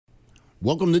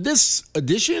Welcome to this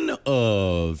edition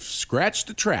of Scratch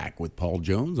the Track with Paul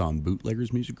Jones on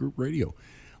Bootleggers Music Group Radio.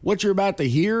 What you're about to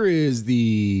hear is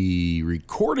the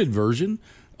recorded version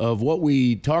of what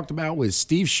we talked about with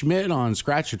Steve Schmitt on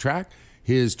Scratch the Track.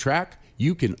 His track,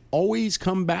 You Can Always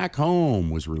Come Back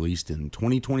Home, was released in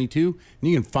 2022,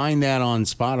 and you can find that on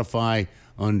Spotify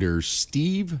under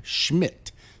Steve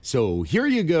Schmitt. So here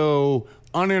you go,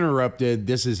 uninterrupted.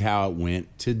 This is how it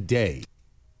went today.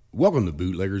 Welcome to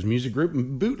Bootleggers Music Group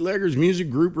and Bootleggers Music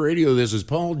Group Radio. This is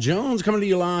Paul Jones coming to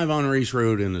you live on Race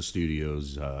Road in the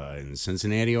studios in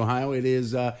Cincinnati, Ohio. It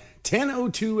is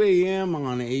 10:02 a.m.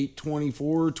 on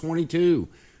 8/24/22.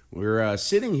 We're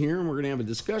sitting here and we're going to have a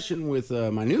discussion with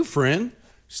my new friend,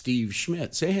 Steve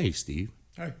Schmitt. Say hey, Steve.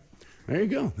 Hi. There you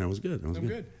go. That was good. I'm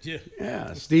good. Yeah.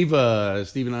 Yeah. Steve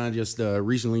and I just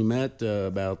recently met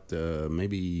about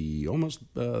maybe almost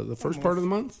the first part of the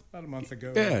month. About a month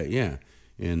ago. Yeah.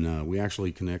 And we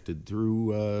actually connected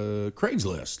through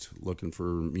Craigslist, looking for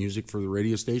music for the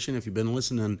radio station. If you've been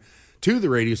listening to the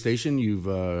radio station, you've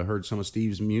heard some of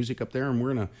Steve's music up there. And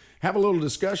we're going to have a little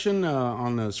discussion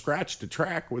on the Scratch the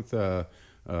Track with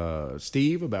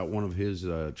Steve about one of his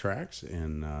tracks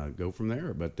and go from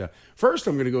there. But first,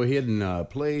 I'm going to go ahead and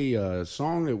play a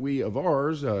song of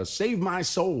ours, Save My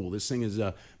Soul. This thing has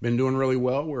been doing really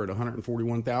well. We're at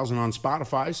 141,000 on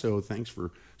Spotify, so thanks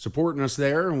for supporting us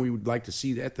there. And we would like to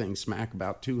see that thing smack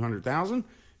about 200,000,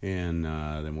 and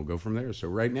then we'll go from there. So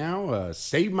right now,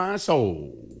 Save My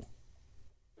Soul.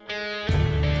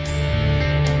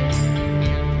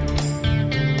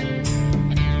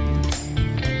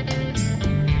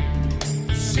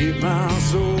 Save my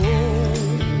soul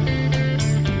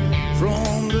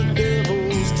from the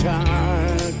devil's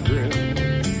tight grip.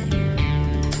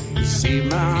 Save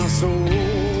my soul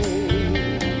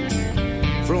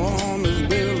from his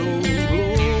billows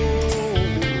blow.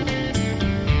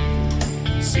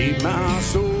 Save my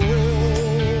soul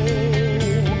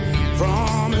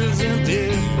from his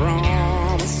empty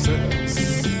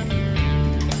promises.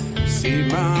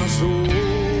 Save my soul.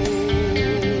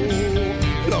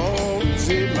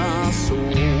 Save my soul.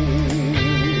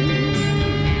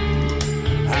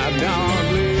 I've not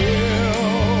lived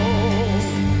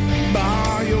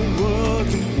by your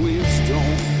words of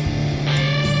wisdom.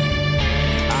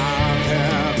 I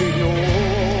have ignored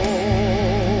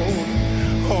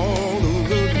all the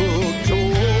good book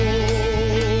told.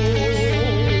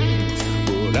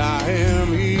 But I am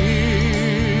here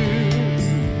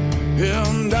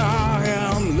and I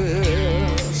am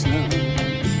listening.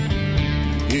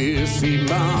 Save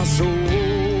my soul,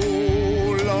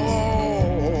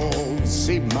 Lord,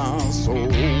 save my soul.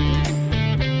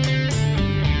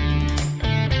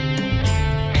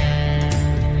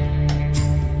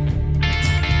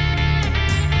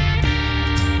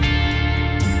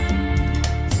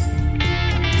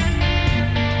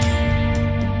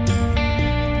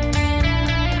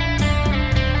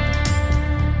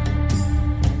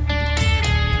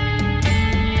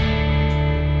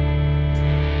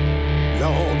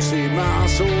 Lord, save my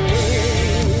soul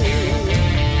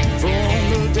from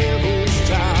the devil's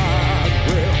tight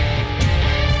grip.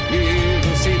 Yeah,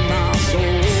 save my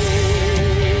soul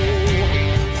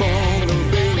from the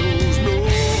billows blow.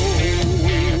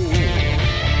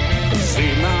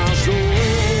 Save my soul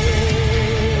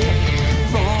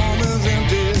from his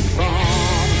empty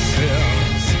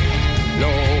promises.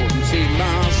 Lord, save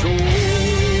my soul.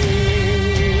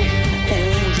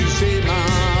 Won't you save my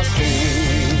soul?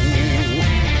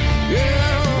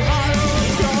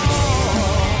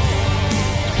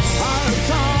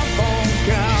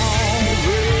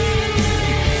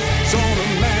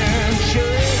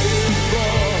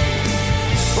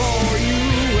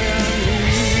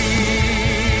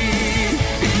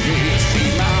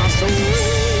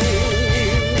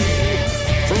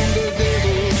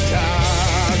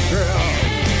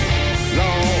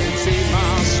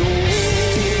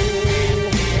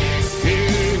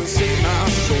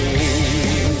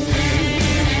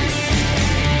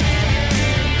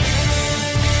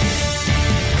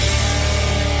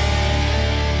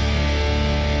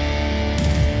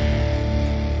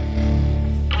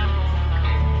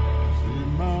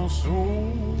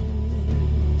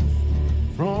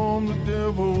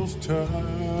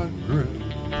 Tight grip.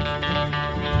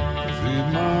 Save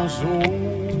my soul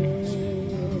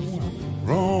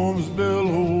from his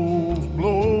billows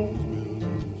blow.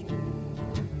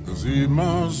 Save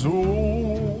my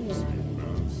soul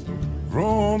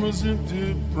from his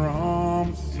empty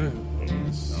promises.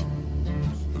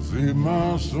 Save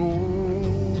my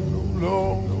soul,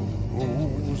 Lord,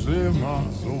 oh, save my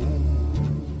soul.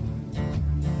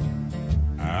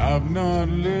 I've not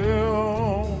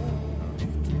lived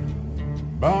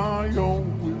my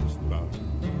always lies.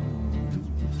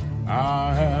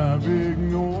 I have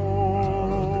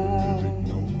ignored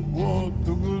what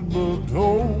the good book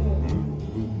told,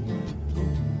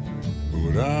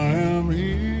 but I am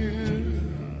here.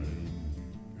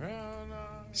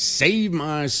 Save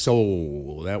My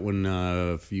Soul. That one,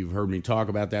 if you've heard me talk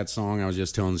about that song, I was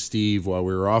just telling Steve while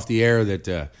we were off the air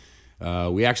that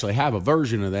we actually have a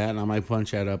version of that, and I might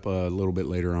punch that up a little bit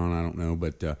later on, I don't know,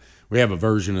 but we have a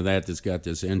version of that that's got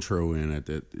this intro in it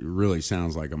that really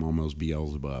sounds like I'm almost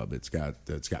Beelzebub. It's got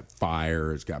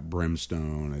fire, it's got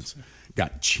brimstone, it's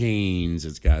got chains,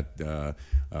 it's got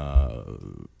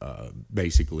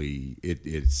basically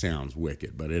it sounds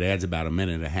wicked, but it adds about a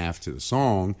minute and a half to the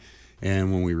song.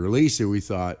 And when we released it, we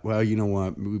thought, well, you know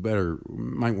what, we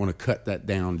might want to cut that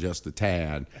down just a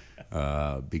tad,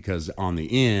 because on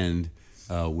the end,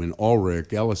 when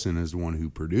Ulrich Ellison is the one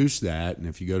who produced that, and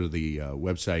if you go to the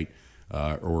website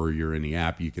or you're in the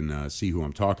app, you can see who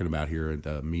I'm talking about here at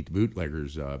the Meet the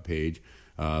Bootleggers page.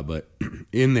 But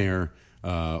in there,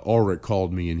 Ulrich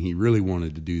called me, and he really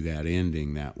wanted to do that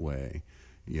ending that way.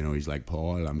 You know, he's like,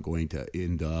 Paul, I'm going to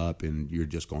end up, and you're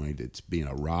just going to be in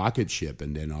a rocket ship,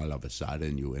 and then all of a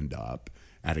sudden you end up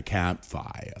at a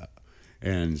campfire.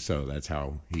 And so that's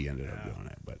how he ended up doing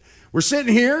it. But we're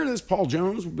sitting here. This is Paul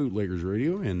Jones with Bootleggers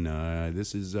Radio, and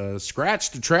this is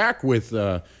Scratch the Track with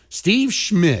Steve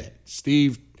Schmitt.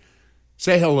 Steve,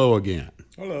 say hello again.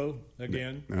 Hello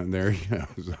again. There he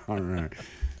goes. All right.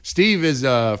 Steve is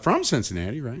from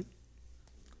Cincinnati, right?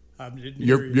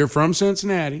 You're from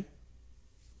Cincinnati?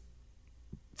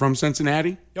 From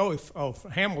Cincinnati? Oh,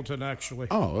 Hamilton, actually.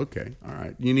 Oh, okay. All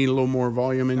right. You need a little more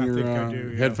volume in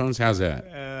your headphones? How's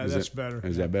that? That's better.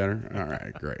 Is that better? All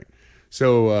right, great.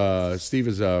 So Steve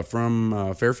is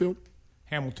from Fairfield?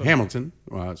 Hamilton.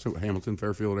 So Hamilton,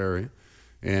 Fairfield area.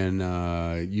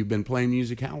 And you've been playing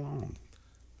music how long?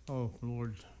 Oh,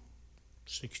 Lord,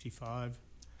 65.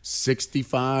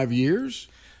 65 years?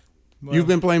 Well, you've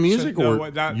been playing music,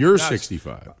 you're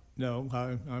 65? No,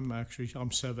 I'm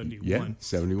 71. Yeah,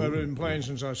 71. I've been playing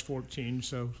since I was 14,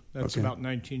 so that's about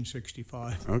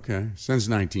 1965. Okay, since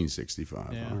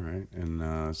 1965. Yeah. All right,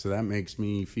 and so that makes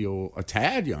me feel a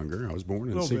tad younger. I was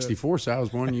born in '64, so I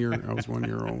was 1 year. I was 1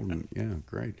 year old. And, yeah,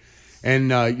 great. And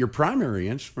your primary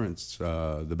instrument's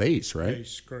the bass, right?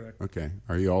 Bass, correct. Okay.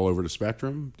 Are you all over the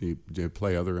spectrum? Do you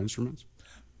play other instruments?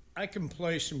 I can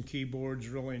play some keyboards,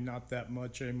 really not that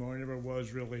much anymore. I never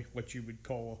was really what you would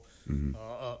call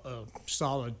a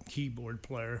solid keyboard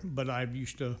player. But I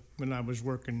used to, when I was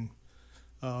working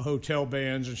hotel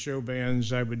bands and show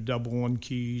bands, I would double on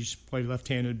keys, play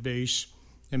left-handed bass,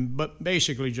 but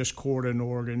basically just chord an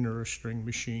organ or a string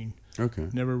machine. Okay.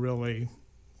 Never really,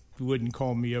 wouldn't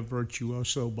call me a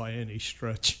virtuoso by any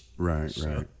stretch. Right.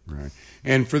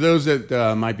 And for those that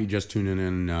might be just tuning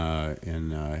in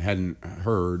and hadn't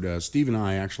heard, Steve and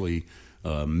I actually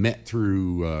met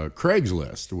through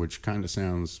Craigslist, which kind of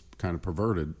sounds kind of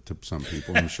perverted to some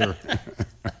people, I'm sure.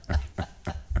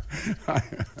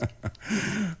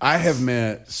 I have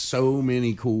met so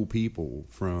many cool people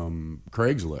from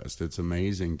Craigslist. It's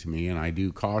amazing to me, and I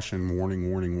do caution,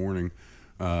 warning.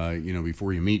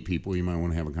 Before you meet people, you might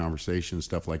want to have a conversation,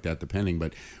 stuff like that, depending.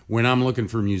 But when I'm looking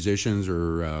for musicians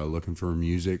or looking for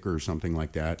music or something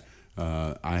like that,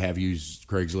 I have used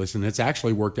Craigslist, and it's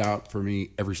actually worked out for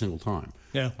me every single time.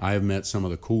 Yeah, I have met some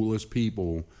of the coolest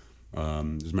people. As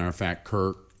a matter of fact,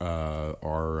 Kirk,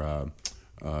 our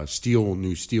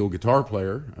new steel guitar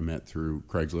player, I met through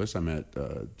Craigslist. I met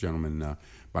a gentleman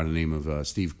by the name of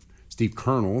Steve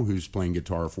Colonel, who's playing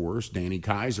guitar for us, Danny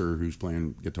Kaiser, who's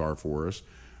playing guitar for us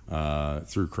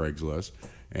through Craigslist.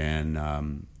 And,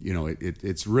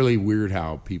 it's really weird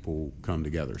how people come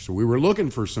together. So we were looking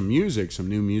for some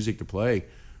new music to play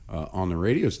on the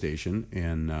radio station.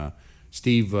 And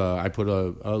Steve, I put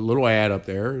a little ad up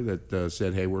there that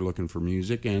said, hey, we're looking for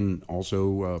music and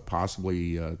also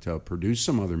possibly to produce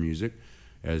some other music.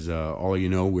 As all of you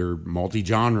know, we're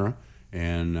multi-genre.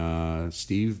 And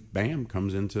Steve, bam,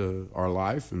 comes into our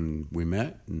life, and we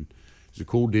met, and he's a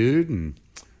cool dude, and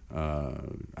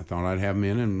I thought I'd have him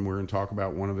in, and we're going to talk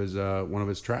about one of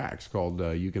his tracks called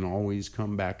 "You Can Always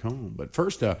Come Back Home." But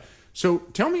first, so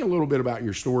tell me a little bit about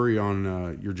your story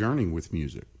on your journey with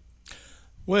music.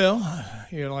 Well,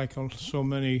 like so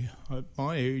many at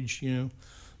my age,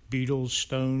 Beatles,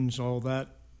 Stones, all that,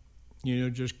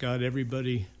 just got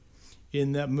everybody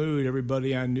in that mood.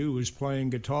 Everybody I knew was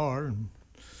playing guitar, and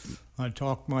I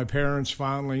talked my parents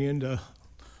finally into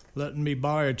letting me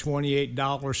buy a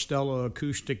 $28 Stella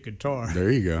acoustic guitar. There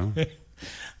you go.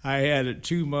 I had it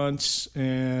 2 months,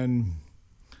 and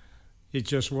it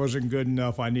just wasn't good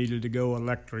enough. I needed to go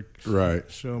electric. Right.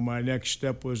 So my next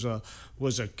step was a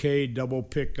K double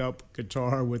pickup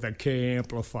guitar with a K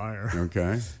amplifier.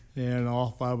 Okay. And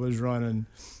off I was running.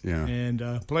 Yeah.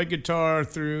 And played guitar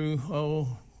through,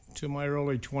 to my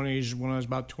early 20s when I was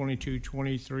about 22,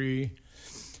 23.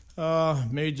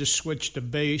 Made the switch to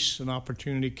bass. An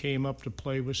opportunity came up to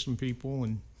play with some people,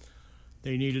 and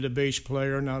they needed a bass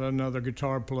player, not another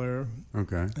guitar player.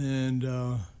 Okay. And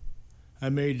I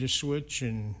made the switch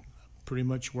and pretty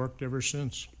much worked ever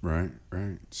since. Right.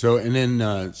 So, and then,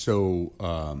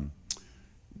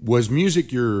 was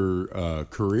music your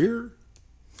career?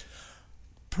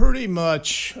 Pretty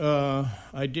much.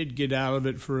 I did get out of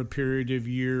it for a period of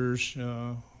years.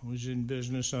 Was in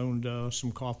business, owned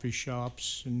some coffee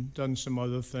shops and done some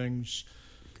other things.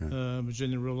 Okay. Was in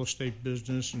the real estate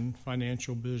business and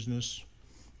financial business.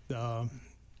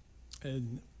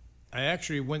 And I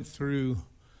actually went through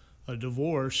a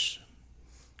divorce,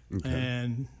 Okay.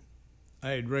 and I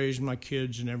had raised my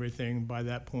kids and everything by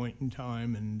that point in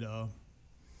time, and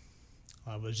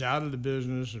I was out of the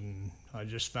business, and I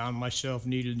just found myself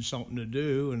needing something to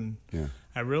do, and Yeah.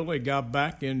 I really got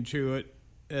back into it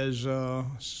as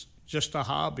just a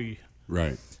hobby.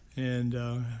 Right. And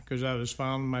because I was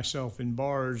finding myself in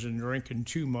bars and drinking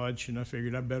too much, and I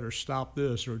figured I better stop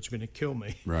this or it's going to kill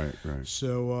me. Right.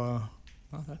 So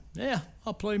I thought, yeah,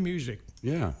 I'll play music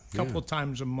Yeah. a couple of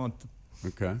times a month.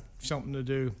 Okay. Something to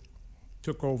do.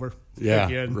 Took over. Yeah.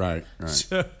 Again. Right.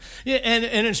 So, yeah,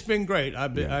 and it's been great.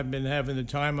 I've been having the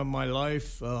time of my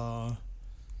life.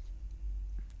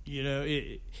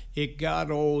 It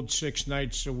got old 6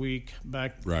 nights a week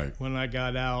back Right. when I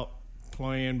got out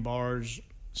playing bars,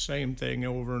 same thing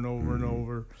over and over and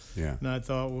over. Yeah. And I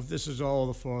thought, well, if this is all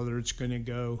the farther it's going to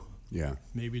go, Yeah.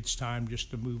 maybe it's time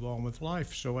just to move on with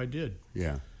life. So I did.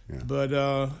 Yeah.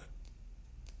 But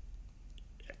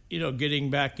getting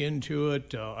back into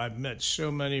it, I've met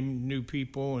so many new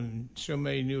people and so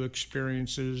many new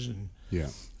experiences, and Yeah.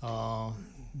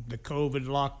 the COVID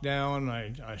lockdown,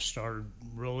 I started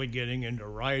really getting into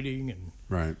writing, and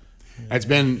Right. That's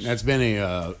been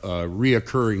a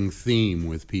reoccurring theme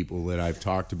with people that I've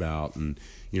talked about, and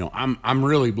I'm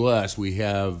really blessed.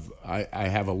 I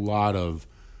have a lot of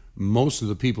most of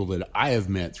the people that I have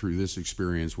met through this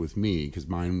experience with me, because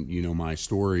mine, my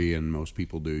story, and most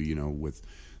people do, with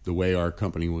the way our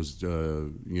company was,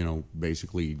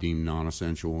 basically deemed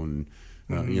non-essential, and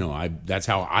that's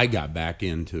how I got back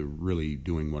into really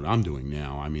doing what I'm doing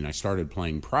now. I mean, I started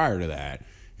playing prior to that,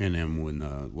 and then when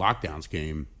the lockdowns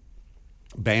came,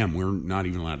 bam, we're not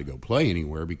even allowed to go play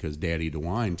anywhere because Daddy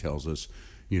DeWine tells us,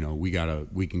 we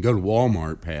can go to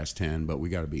Walmart past 10, but we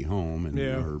got to be home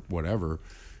or whatever.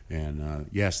 And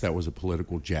yes, that was a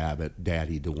political jab at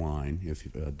Daddy DeWine. If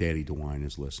Daddy DeWine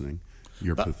is listening,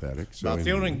 you're pathetic. So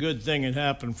the only good thing that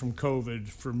happened from COVID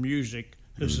for music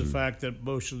is the fact that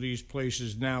most of these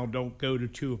places now don't go to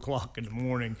 2 o'clock in the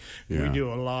morning. Yeah. We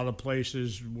do a lot of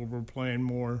places where we're playing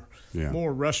more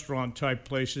restaurant type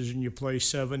places, and you play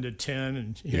 7 to 10,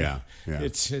 and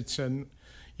it's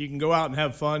you can go out and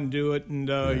have fun, do it, and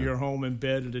you're home in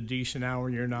bed at a decent hour,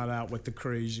 and you're not out with the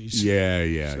crazies.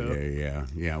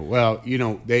 Yeah. Well,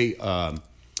 they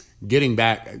getting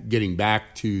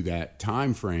back to that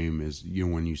time frame is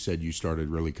when you said you started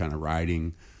really kind of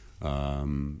writing.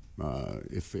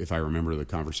 If I remember the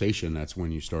conversation, that's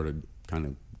when you started kind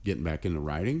of getting back into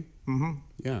writing. Mm-hmm.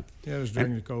 Yeah. Yeah, it was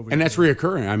during the COVID. And that's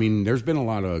reoccurring. I mean, there's been a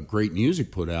lot of great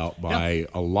music put out by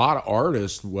a lot of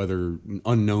artists, whether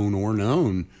unknown or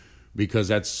known, because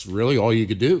that's really all you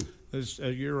could do.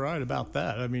 You're right about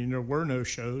that. I mean, there were no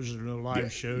shows, there were no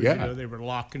live shows. Yeah. They were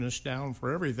locking us down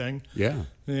for everything. Yeah.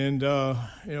 And,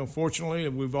 fortunately,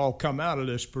 we've all come out of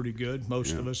this pretty good.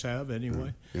 Most of us have,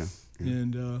 anyway. Yeah.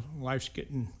 And life's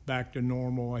getting back to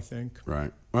normal, I think.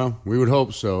 Right. Well, we would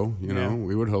hope so.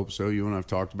 We would hope so. You and I've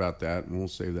talked about that, and we'll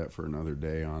save that for another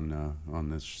day on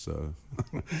this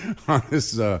on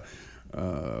this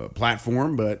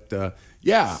platform. But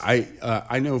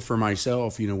I know for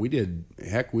myself, we did.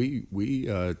 Heck, we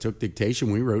took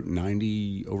dictation. We wrote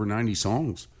over 90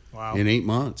 songs in 8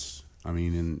 months. I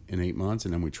mean, in 8 months,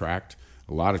 and then we tracked.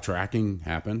 A lot of tracking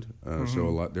happened.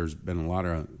 So there's been a lot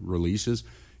of releases.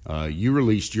 You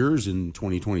released yours in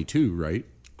 2022, right?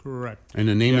 Correct. And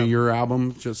the name of your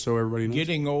album, just so everybody knows?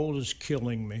 Getting Old is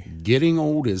Killing Me. Getting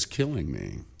Old is Killing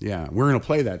Me. Yeah, we're going to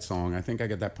play that song. I think I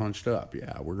got that punched up.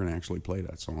 Yeah, we're going to actually play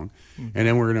that song. Mm-hmm. And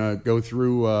then we're going to go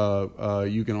through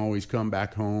You Can Always Come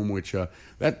Back Home, which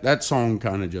that song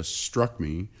kind of just struck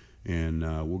me, and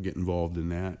we'll get involved in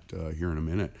that here in a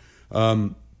minute.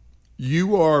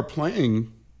 You are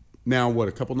playing Now, what,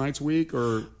 a couple nights a week?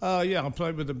 Or Yeah, I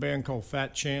played with a band called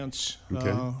Fat Chance.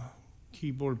 Okay.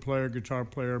 Keyboard player, guitar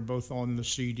player, both on the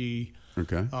CD.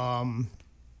 Okay.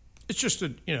 It's just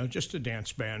a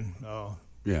dance band,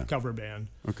 Yeah. cover band.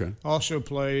 Okay. Also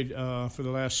played for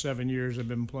the last 7 years. I've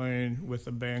been playing with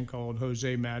a band called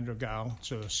Jose Madrigal.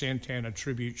 It's a Santana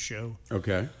tribute show,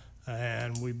 Okay.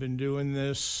 and we've been doing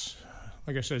this,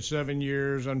 like I said, 7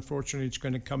 years. Unfortunately, it's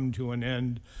going to come to an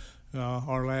end.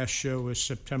 Our last show is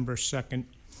September 2nd.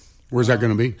 Where's that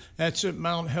going to be? That's at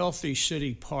Mount Healthy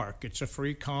City Park. It's a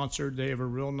free concert. They have a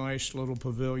real nice little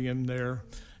pavilion there,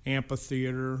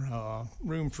 amphitheater,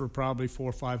 room for probably 400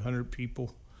 or 500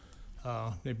 people.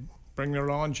 They bring their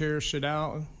lawn chairs, sit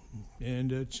out,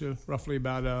 and it's roughly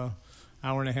about a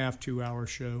hour and a half, 2 hour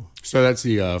show. So that's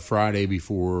the Friday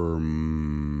before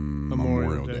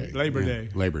Memorial Day. Labor Day.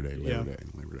 Labor Day. Yeah.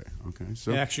 Okay.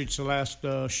 So Actually, it's the last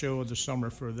show of the summer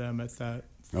for them at that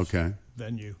okay.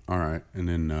 venue. All right. And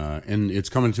then and it's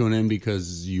coming to an end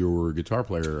because your guitar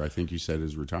player, I think you said,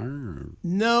 is retiring? Or?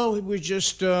 No, we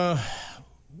just the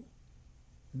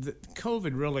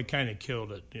COVID really kind of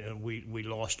killed it. You know, we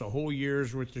lost a whole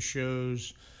year's worth of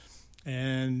shows,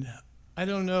 and I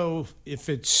don't know if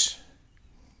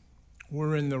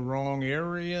we're in the wrong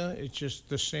area. It's just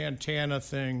the Santana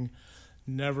thing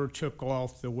never took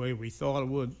off the way we thought it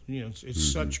would. You know,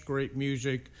 it's such great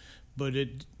music, but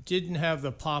it didn't have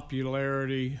the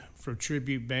popularity for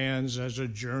tribute bands as a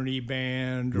Journey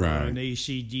band or an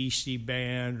AC/DC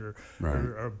band or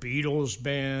Beatles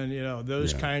band. You know,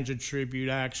 those kinds of tribute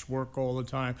acts work all the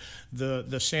time.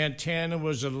 The Santana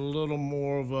was a little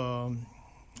more of a,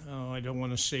 I don't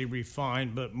want to say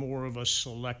refined, but more of a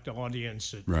select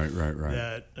audience that,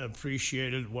 that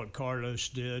appreciated what Carlos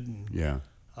did. And,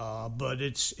 but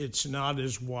it's not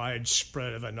as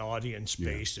widespread of an audience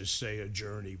base as, say, a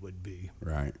Journey would be.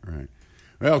 Right.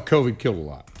 Well, COVID killed a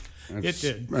lot. It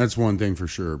did. That's one thing for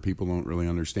sure. People don't really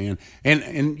understand.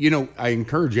 And you know, I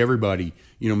encourage everybody,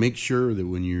 you know, make sure that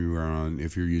when you are on,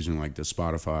 if you're using like the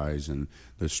Spotify's and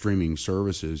the streaming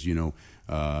services, you know,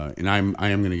 and I am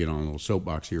going to get on a little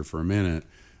soapbox here for a minute,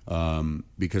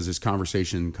 because this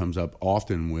conversation comes up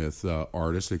often with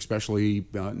artists, especially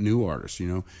new artists. You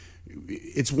know,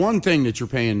 it's one thing that you're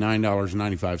paying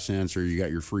 $9.95 or you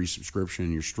got your free subscription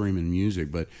and you're streaming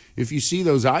music, but if you see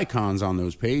those icons on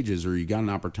those pages or you got an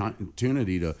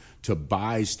opportunity to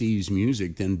buy Steve's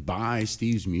music, then buy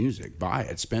Steve's music. Buy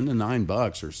it. Spend the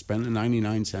 $9 or spend the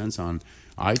 99 cents on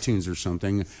iTunes or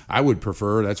something. I would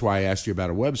prefer, that's why I asked you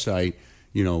about a website.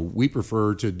 You know, we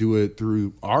prefer to do it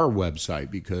through our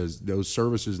website because those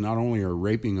services not only are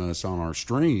raping us on our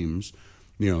streams.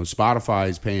 You know, Spotify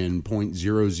is paying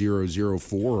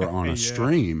 0.0004 on a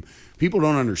stream. People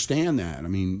don't understand that. I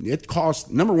mean, it costs,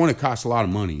 number one, it costs a lot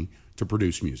of money to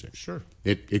produce music. Sure.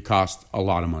 It costs a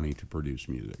lot of money to produce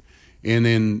music. And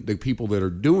then the people that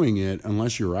are doing it,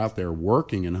 unless you're out there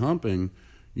working and humping,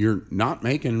 you're not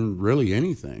making really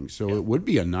anything. So it would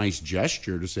be a nice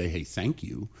gesture to say, hey, thank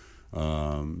you,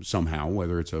 somehow,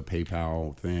 whether it's a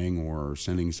PayPal thing or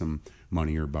sending some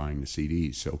money or buying the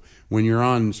CDs. So when you're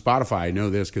on Spotify, I know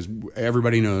this because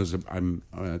everybody knows I'm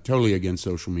totally against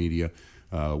social media.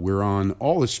 We're on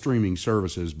all the streaming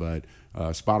services, but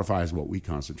Spotify is what we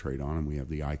concentrate on, and we have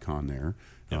the icon there.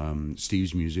 Yep.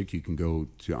 Steve's music, you can go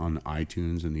to on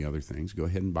iTunes and the other things. Go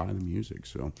ahead and buy the music.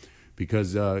 So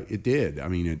because it did. I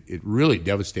mean, it really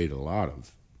devastated a lot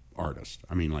of artists.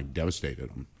 I mean, like devastated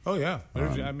them. Oh, yeah.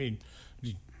 I mean,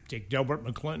 take Delbert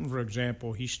McClinton, for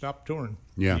example. He stopped touring.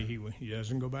 Yeah. He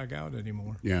doesn't go back out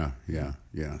anymore. Yeah.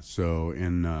 So,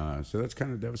 so that's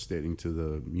kind of devastating to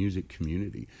the music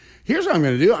community. Here's what I'm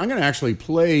going to do. I'm going to actually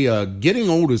play Getting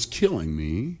Old Is Killing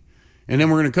Me. And then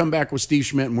we're going to come back with Steve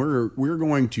Schmitt, and we're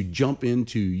going to jump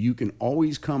into You Can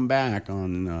Always Come Back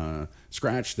on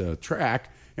Scratch the Track.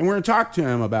 And we're going to talk to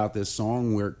him about this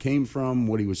song, where it came from,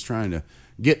 what he was trying to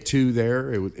get to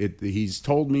there. He's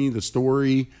told me the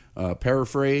story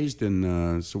paraphrased,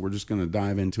 and so we're just going to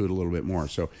dive into it a little bit more.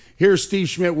 So here's Steve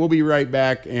Schmitt. We'll be right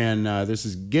back, and this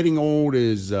is Getting Old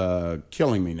Is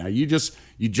Killing Me. Now, you just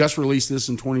released this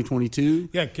in 2022?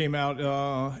 Yeah, it came out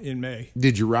in May.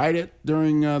 Did you write it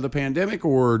during the pandemic,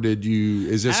 or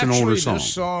is this an older song? Actually,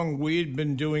 this song we had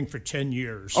been doing for 10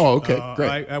 years. Oh, okay,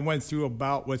 great. I went through a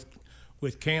bout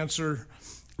with cancer.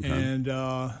 Okay. And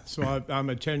so I'm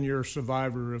a 10-year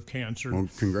survivor of cancer. Well,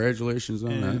 congratulations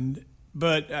on that.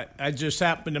 But I just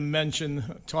happened to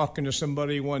mention talking to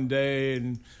somebody one day,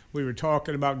 and we were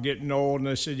talking about getting old, and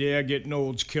I said, yeah, getting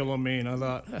old's killing me. And I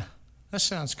thought, That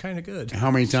sounds kind of good.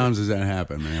 How many times does that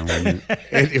happen, man?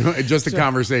 Just a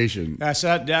conversation. I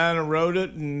sat down and wrote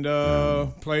it and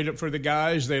played it for the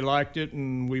guys. They liked it,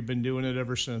 and we've been doing it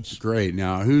ever since. Great.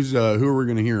 Now, who are we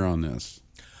going to hear on this?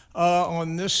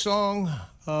 On this song,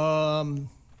 Bob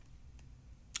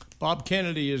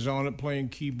Kennedy is on it playing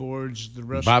keyboards. The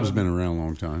rest Bob's of been around a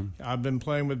long time. I've been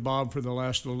playing with Bob for the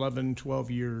last 11, 12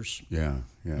 years. Yeah.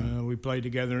 We played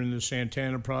together in the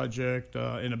Santana Project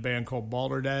in a band called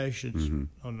Balderdash. It's an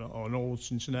old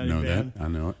Cincinnati band. I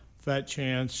know it. Fat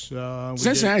Chance.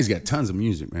 Cincinnati's got tons of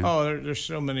music, man. Oh, there's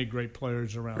so many great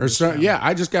players around.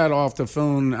 I just got off the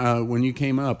phone when you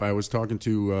came up. I was talking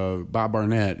to Bob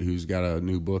Barnett, who's got a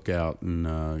new book out,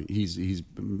 and he's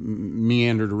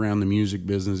meandered around the music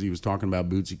business. He was talking about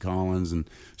Bootsy Collins and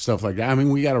stuff like that. I mean,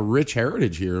 we got a rich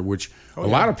heritage here, which a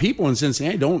lot of people in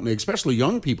Cincinnati don't, especially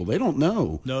young people, they don't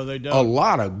know. No, they don't. A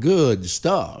lot of good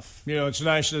stuff. You know, it's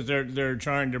nice that they're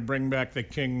trying to bring back the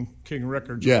King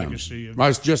Records legacy. I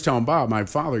was just telling Bob, my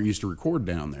father used to record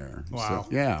down there. Wow.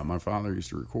 So, my father used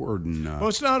to record. And, well,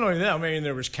 it's not only that. I mean,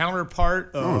 there was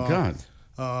Counterpart. Oh, God.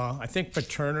 I think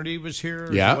Fraternity was here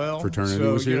as well. Fraternity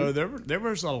was here. You know, there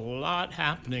was a lot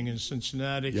happening in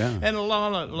Cincinnati. Yeah. And a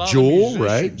lot of Jewel, musicians.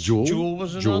 right? Jewel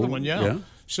was another one, yeah.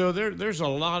 So there's a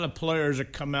lot of players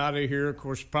that come out of here. Of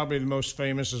course, probably the most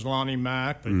famous is Lonnie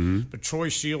Mack, but Troy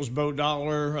Seals, Bo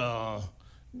Dollar,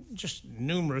 just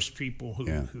numerous people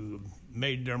who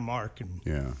made their mark. And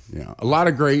A lot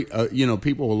of great,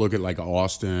 people will look at like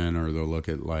Austin, or they'll look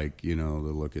at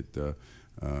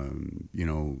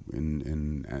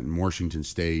in Washington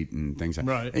State and things like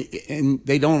that. Right. And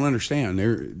they don't understand.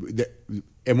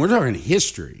 And we're talking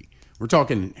history. We're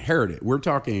talking heritage. We're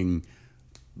talking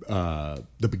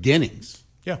the beginnings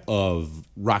of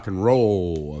rock and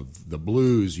roll, of the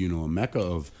blues, a mecca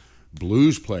of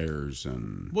blues players.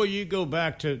 And well, you go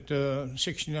back to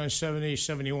 69, 70,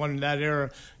 71, in that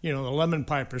era, the Lemon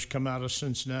Pipers come out of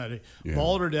Cincinnati. Yeah.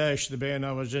 Balderdash, the band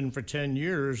I was in for 10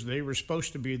 years, they were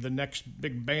supposed to be the next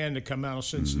big band to come out of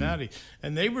Cincinnati.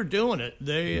 And they were doing it.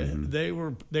 They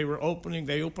were opening.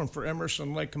 They opened for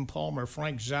Emerson, Lake and Palmer,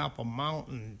 Frank Zappa,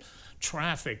 Mountain,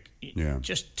 Traffic,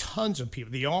 just tons of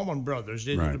people. The Allman Brothers,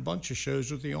 they did a bunch of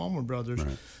shows with the Allman Brothers.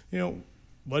 Right.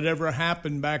 Whatever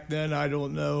happened back then, I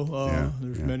don't know.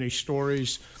 There's many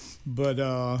stories, but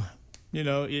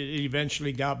it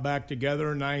eventually got back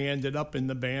together, and I ended up in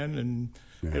the band, and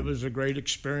it was a great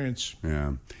experience.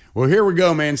 Yeah. Well, here we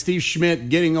go, man. Steve Schmitt,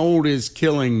 Getting Old Is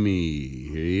Killing Me.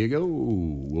 Here you go.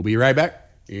 We'll be right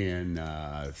back in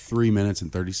 3 minutes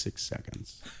and 36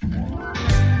 seconds.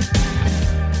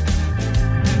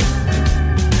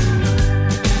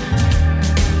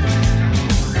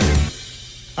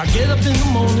 I get up in the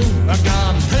morning, I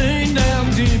got pain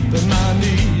down deep in my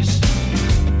knees.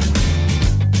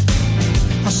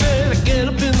 I said I get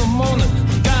up in the morning,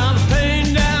 I got a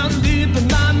pain down deep in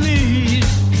my knees.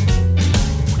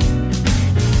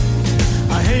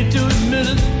 I hate to admit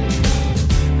it,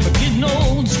 but getting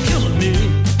old's killing me.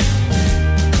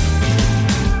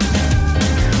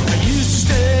 I used to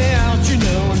stay out,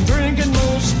 and drinking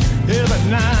most every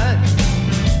night.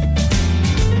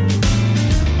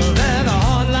 That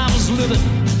hard life I was living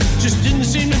just didn't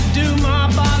seem to do my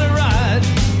body right.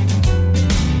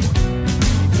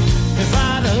 If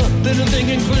I'd have been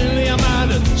thinking clearly, I might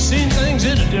have seen things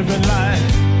in a different light.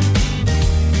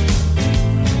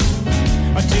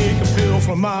 I take a pill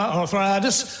for my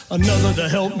arthritis, another to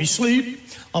help me sleep.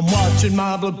 I'm watching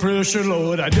my blood pressure,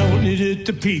 Lord, I don't need it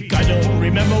to peak. I don't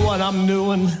remember what I'm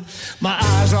doing, my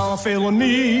eyes are failing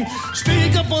me.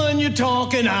 Speak up when you're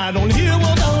talking, I don't hear,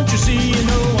 well don't you see?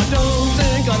 I don't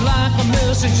think I like the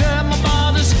message that my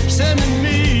body's sending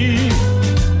me.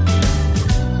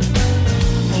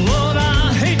 Lord,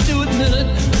 I hate to admit it,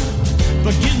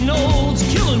 but getting old's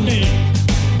killing me.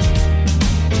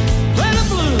 Play the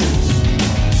blues.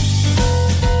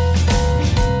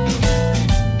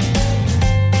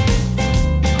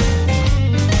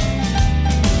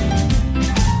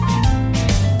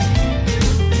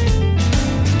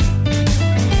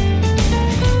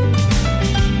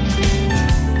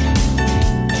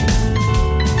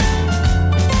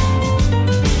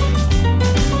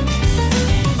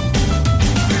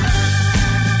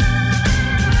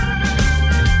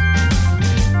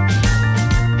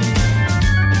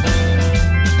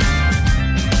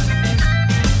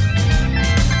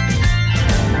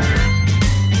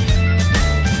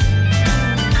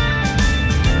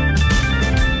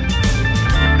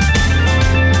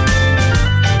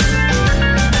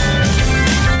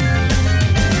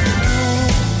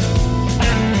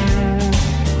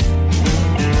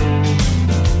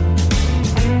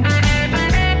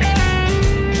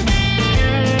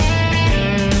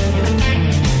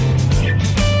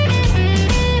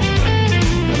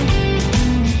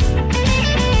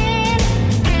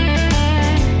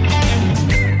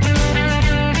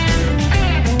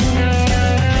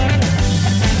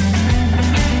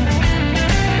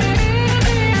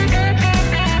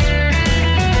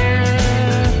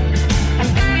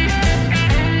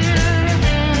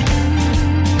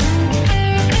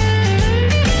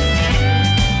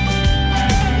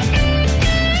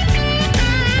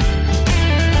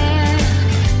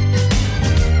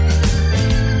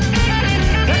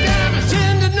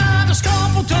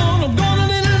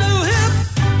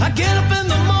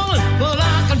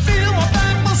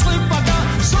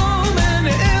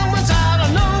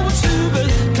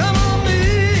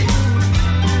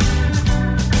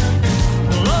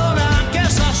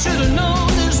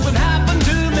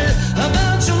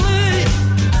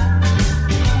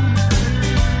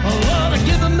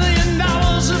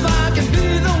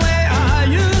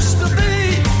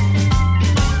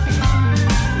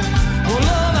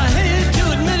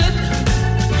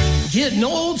 getting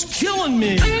old's killing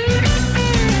me.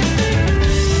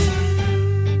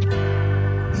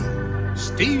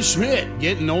 Steve Schmitt,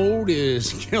 getting old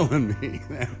is killing me.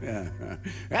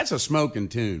 That's a smoking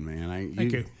tune, man.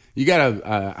 Thank you. You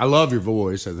gotta. I love your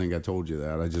voice. I think I told you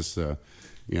that. I just,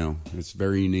 it's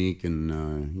very unique,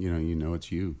 and you know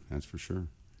it's you. That's for sure.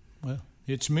 Well,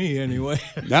 it's me anyway.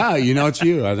 Nah, it's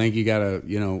you. I think you gotta.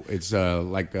 It's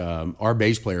like our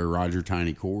bass player Roger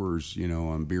Tiny Coors.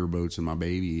 On Beer Boats and My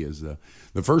Baby is the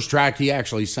first track he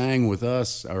actually sang with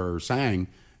us or sang.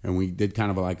 And we did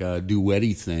kind of like a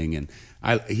duetty thing, and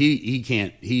he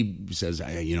can't. He says,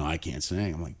 I can't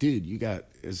sing. I'm like, dude,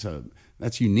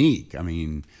 that's unique. I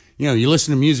mean, you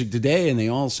listen to music today, and they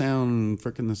all sound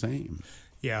freaking the same.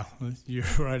 Yeah, you're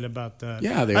right about that.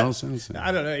 Yeah, they all sound the same.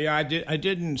 I don't know. Yeah, I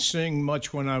didn't sing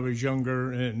much when I was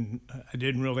younger, and I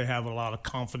didn't really have a lot of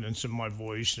confidence in my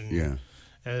voice. And yeah,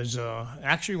 as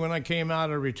actually when I came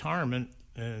out of retirement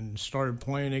and started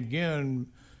playing again,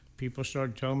 people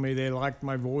started telling me they liked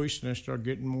my voice, and I started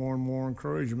getting more and more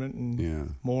encouragement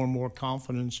and more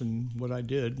confidence in what I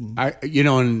did. And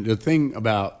and the thing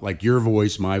about like your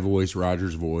voice, my voice,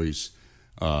 Roger's voice,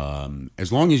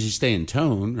 as long as you stay in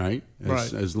tone, right?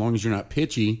 As long as you're not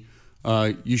pitchy,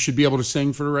 you should be able to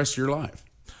sing for the rest of your life.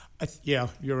 Yeah,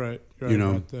 you're right. You're right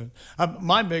about that.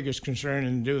 My biggest concern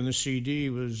in doing the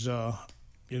CD was,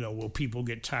 will people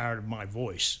get tired of my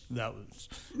voice? That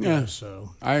was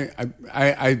so.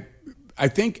 I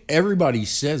think everybody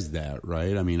says that,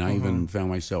 right? I mean, I even found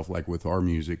myself like with our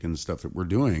music and stuff that we're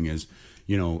doing is,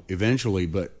 eventually.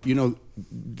 But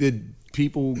did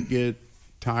people get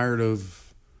tired of?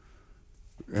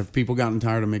 Have people gotten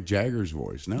tired of Mick Jagger's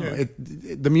voice? No,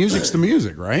 the music's the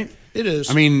music, right? It is.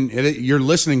 I mean, you're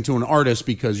listening to an artist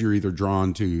because you're either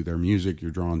drawn to their music,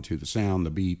 you're drawn to the sound,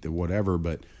 the beat, the whatever,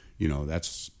 but.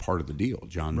 That's part of the deal.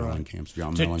 John Mellencamp's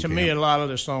John Mellencamp. To me, a lot of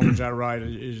the songs I write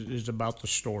is about the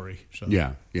story. So.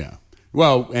 Yeah.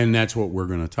 Well, and that's what we're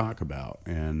going to talk about.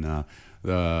 And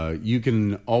you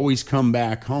can always come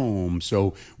back home.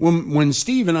 So when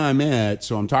Steve and I met,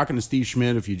 so I'm talking to Steve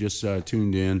Schmitt, if you just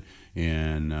tuned in,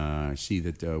 and I see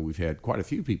that we've had quite a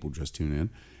few people just tune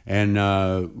in. And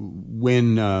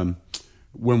when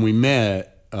we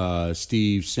met,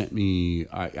 Steve sent me,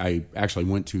 I actually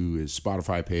went to his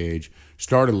Spotify page,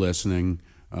 started listening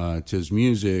to his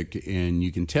music, and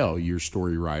you can tell you're a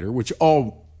story writer, which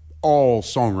all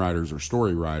songwriters are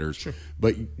story writers. Sure.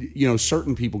 But,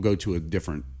 certain people go to a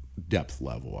different depth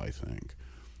level, I think.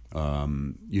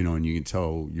 And you can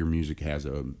tell your music has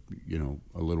a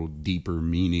little deeper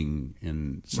meaning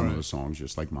in some of the songs,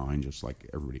 just like mine, just like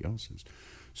everybody else's.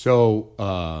 So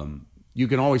you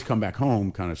can always come back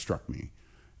home kind of struck me.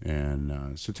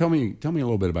 And so tell me a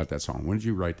little bit about that song. When did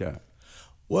you write that?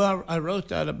 Well, I wrote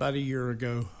that about a year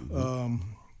ago.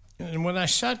 And when I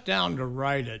sat down to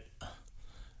write it,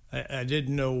 I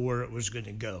didn't know where it was going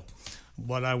to go.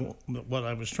 What I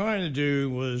was trying to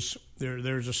do was,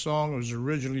 there's a song that was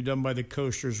originally done by the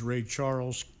Coasters. Ray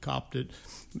Charles copped it.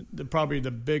 Probably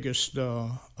the biggest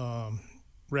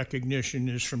recognition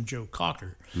is from Joe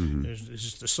Cocker. This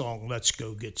is the song "Let's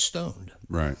Go Get Stoned."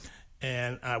 Right.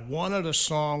 And I wanted a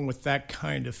song with that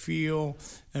kind of feel,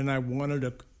 and I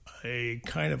wanted a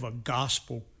kind of a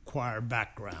gospel choir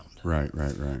background. Right.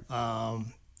 I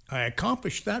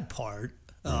accomplished that part.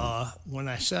 When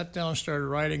I sat down and started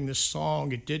writing this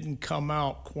song, it didn't come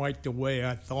out quite the way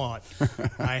I thought.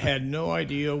 I had no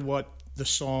idea what the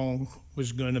song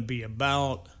was going to be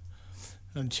about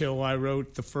until I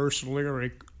wrote the first line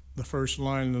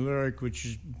of the lyric, which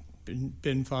has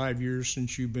been 5 years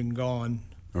since you've been gone.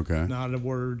 Okay. Not a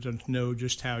word to know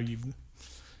just how you've.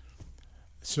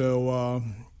 So,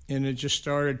 and it just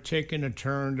started taking a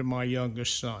turn to my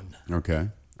youngest son. Okay.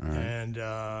 All right. And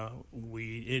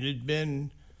it had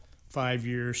been 5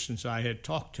 years since I had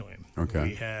talked to him. Okay.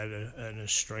 We had an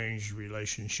estranged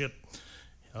relationship.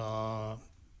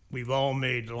 We've all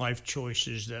made life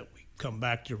choices that we come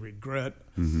back to regret,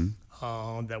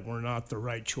 that were not the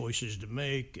right choices to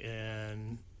make.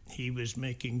 And he was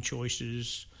making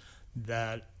choices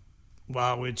that,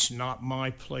 while it's not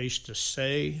my place to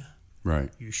say, right,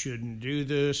 you shouldn't do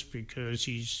this because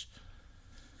it's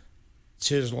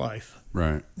his life,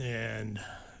 right,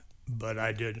 but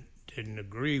I didn't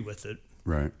agree with it,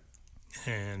 right,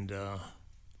 and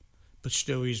but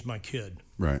still he's my kid,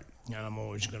 right, and I'm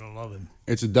always gonna love him.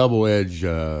 It's a double-edged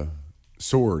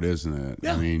sword, isn't it?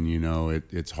 Yeah. I mean,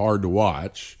 it's hard to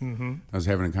watch. I was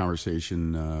having a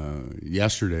conversation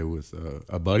yesterday with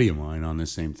a buddy of mine on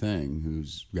this same thing,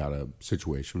 who's got a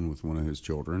situation with one of his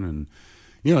children, and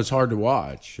it's hard to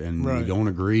watch, and you don't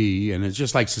agree, and it's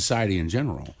just like society in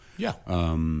general. Yeah.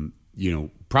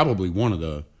 Probably one of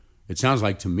the, it sounds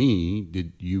like to me,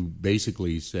 did you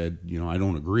basically said, I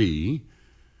don't agree.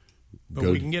 But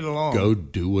we can get along. Go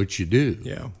do what you do.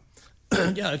 Yeah.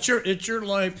 Yeah, it's your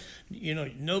life.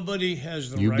 Nobody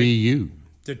has the You right be you.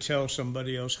 to tell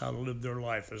somebody else how to live their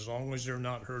life as long as they're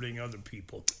not hurting other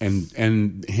people.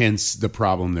 And hence the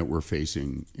problem that we're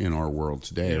facing in our world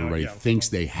today. Everybody thinks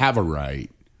they have a right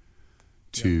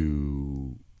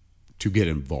to get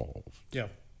involved. Yeah.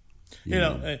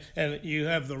 And you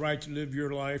have the right to live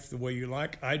your life the way you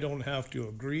like. I don't have to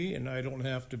agree, and I don't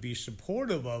have to be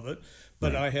supportive of it,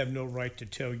 but I have no right to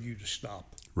tell you to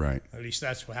stop. Right. At least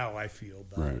that's how I feel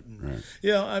about it. Right.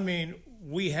 Yeah, I mean,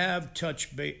 we have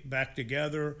touched back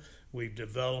together. We've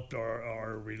developed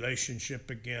our relationship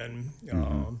again.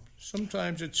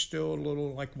 Sometimes it's still a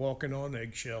little like walking on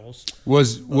eggshells.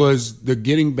 Was the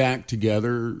getting back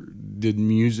together, did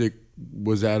music,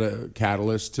 was that a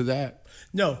catalyst to that?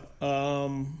 No.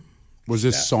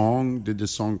 Did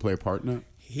this song play a part in it?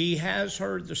 He has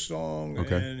heard the song,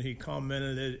 Okay. and he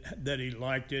commented that he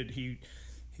liked it. He,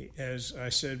 as I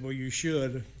said, well, you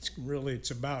should.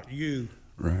 It's about you.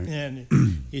 Right.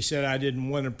 And he said, I didn't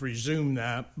want to presume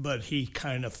that, but he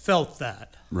kind of felt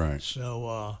that. Right.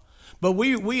 So, but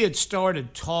we had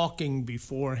started talking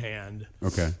beforehand.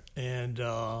 Okay. And,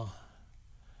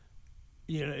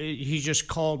 he just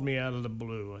called me out of the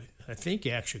blue. I think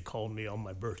he actually called me on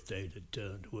my birthday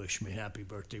to wish me happy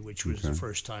birthday, which was the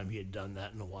first time he had done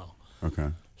that in a while. Okay.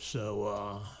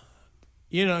 So,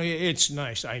 it's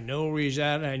nice. I know where he's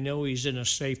at. I know he's in a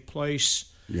safe place.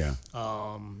 Yeah.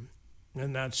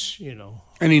 And that's,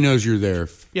 And he knows you're there.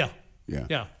 Yeah. Yeah.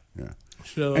 Yeah. Yeah.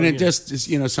 So, And it just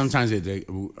is, sometimes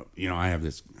I have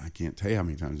this, I can't tell you how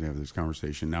many times I have this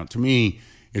conversation. Now, to me,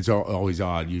 it's always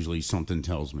odd. Usually something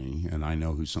tells me, and I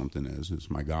know who something is. It's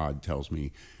my God tells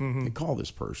me, hey, call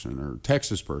this person or text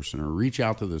this person or reach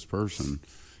out to this person.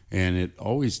 And it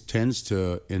always tends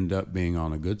to end up being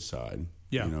on a good side.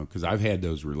 Yeah. Because I've had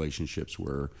those relationships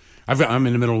where I'm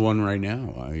in the middle of one right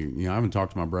now. I haven't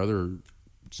talked to my brother in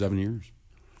 7 years.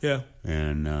 Yeah.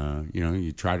 And,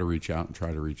 you try to reach out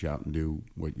and do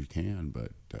what you can.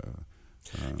 But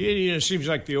it seems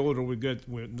like the older we get,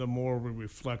 the more we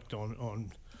reflect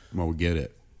on. Well, we get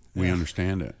it. We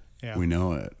understand it. Yeah. We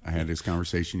know it. I had this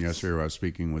conversation yesterday where I was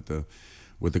speaking with the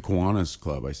Kiwanis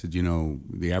Club. I said,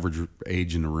 the average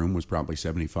age in the room was probably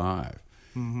 75.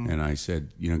 And I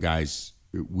said, guys,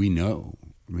 we know.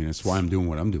 I mean, that's why I'm doing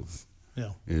what I'm doing. Yeah.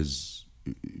 Is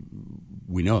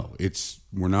we know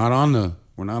we're not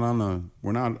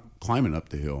climbing up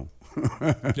the hill.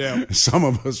 Yeah. Some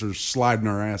of us are sliding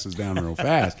our asses down real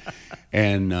fast.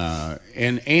 And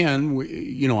I'm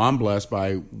blessed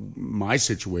by my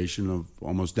situation of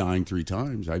almost dying 3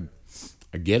 times. I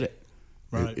get it.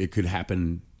 Right. It could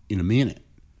happen in a minute.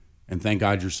 And thank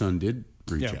God your son did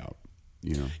reach out.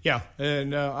 Yeah,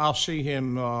 and I'll see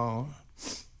him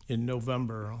in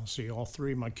November. I'll see all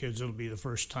 3 of my kids. It'll be the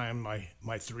first time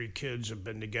my 3 kids have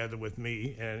been together with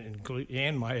me, and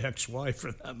my ex-wife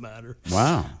for that matter.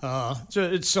 Wow. So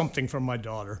it's something from my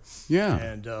daughter. Yeah.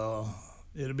 And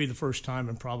it'll be the first time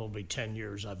in probably 10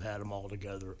 years I've had them all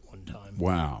together at one time.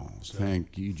 Wow. So,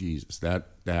 thank you, Jesus.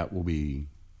 That will be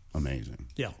amazing.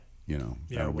 Yeah.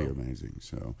 That'll be amazing.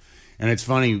 So, and it's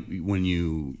funny when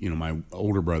my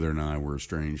older brother and I were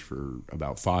estranged for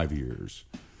about 5 years.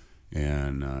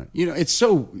 And, it's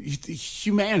so,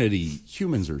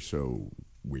 humans are so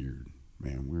weird,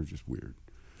 man. We're just weird.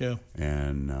 Yeah.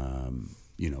 And,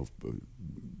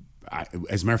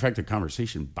 as a matter of fact, the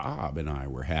conversation Bob and I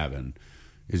were having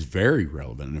is very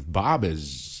relevant. And if Bob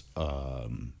is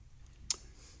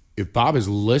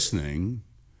listening,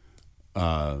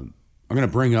 I'm going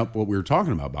to bring up what we were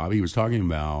talking about, Bob. He was talking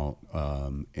about,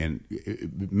 and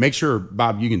make sure,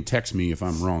 Bob, you can text me if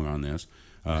I'm wrong on this.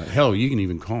 Hell, you can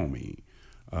even call me.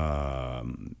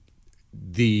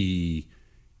 The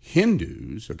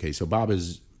Hindus, okay, so Bob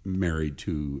is married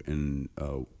to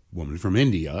a woman from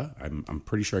India. I'm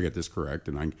pretty sure I get this correct,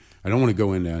 and I don't want to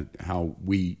go into how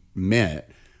we met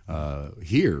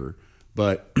here,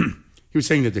 but he was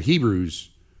saying that the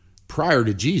Hebrews, prior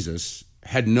to Jesus,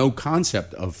 had no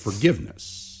concept of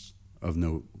forgiveness, of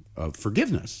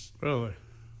forgiveness. Really?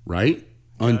 Right?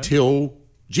 Okay. Until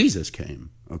Jesus came,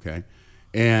 okay?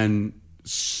 And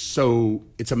so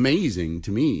it's amazing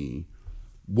to me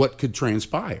what could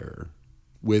transpire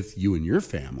with you and your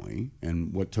family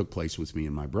and what took place with me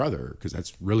and my brother, because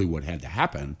that's really what had to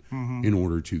happen in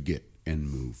order to get and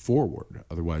move forward.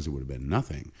 Otherwise, it would have been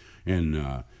nothing.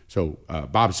 And so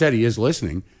Bob said he is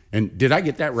listening. And did I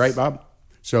get that right, Bob?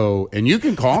 So, and you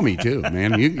can call me too,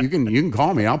 man. You can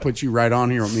call me. I'll put you right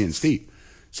on here with me and Steve.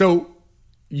 So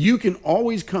you can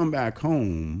always come back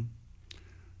home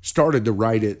started to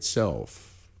write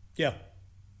itself. Yeah,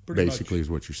 basically much. Is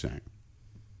what you're saying.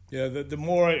 Yeah, the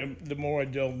more I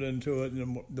delved into it,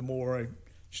 and the more I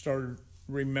started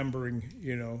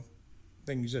remembering,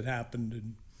 things that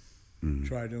happened and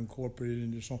tried to incorporate it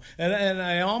into a song. And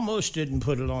I almost didn't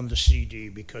put it on the CD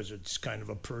because it's kind of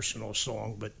a personal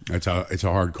song, but it's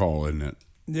a hard call, isn't it?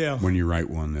 Yeah. When you write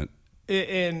one that.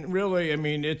 And really, I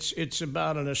mean, it's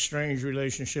about an estranged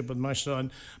relationship with my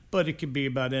son, but it could be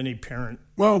about any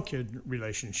parent-kid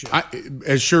relationship.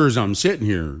 As sure as I'm sitting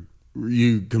here,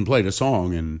 you can play the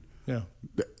song, and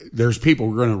there's people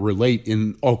who are going to relate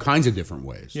in all kinds of different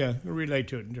ways. Yeah, relate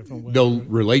to it in different ways. They'll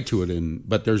relate to it,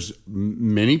 but there's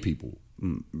many people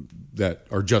that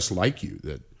are just like you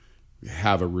that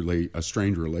have a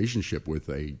strange relationship with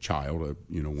a child,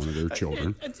 one of their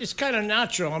children. It's kind of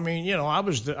natural. I mean, I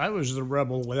was the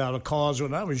rebel without a cause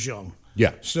when I was young.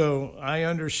 Yeah. So I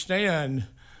understand.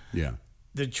 Yeah.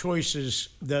 The choices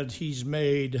that he's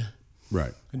made.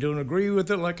 Right. I don't agree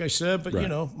with it, like I said, but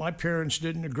right. My parents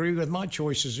didn't agree with my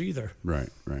choices either. Right.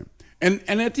 And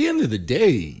at the end of the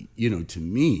day, to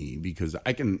me, because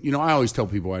I can, I always tell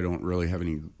people I don't really have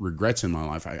any regrets in my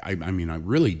life. I mean, I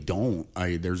really don't.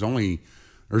 There's only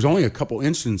a couple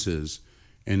instances,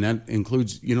 and that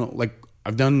includes, like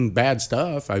I've done bad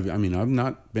stuff. I've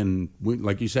not been,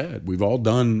 like you said, we've all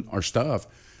done our stuff.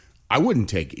 I wouldn't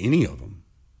take any of them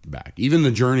back. Even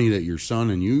the journey that your son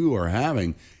and you are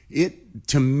having,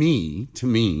 to me,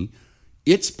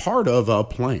 it's part of a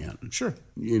plan. Sure.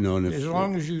 And as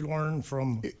long as you learn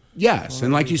from. Yes.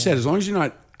 And like you said, as long as you're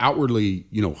not outwardly,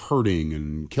 hurting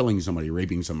and killing somebody,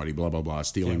 raping somebody, blah, blah, blah,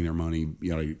 stealing their money,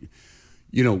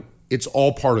 it's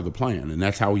all part of the plan. And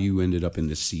that's how you ended up in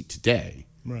this seat today.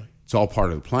 Right. It's all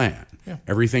part of the plan. Yeah.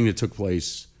 Everything that took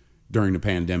place during the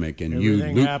pandemic and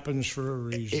everything happens for a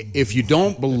reason. If you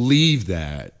don't believe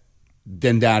that,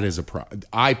 then that is a problem.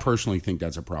 I personally think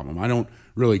that's a problem. I don't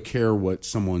really care what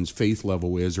someone's faith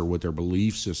level is or what their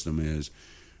belief system is,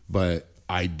 but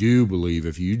I do believe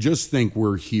if you just think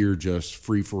we're here just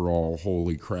free for all,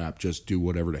 holy crap, just do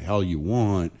whatever the hell you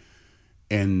want,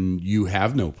 and you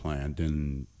have no plan,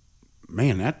 then,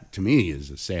 man, that to me is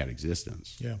a sad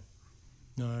existence. Yeah.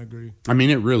 No, I agree. I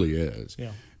mean, it really is.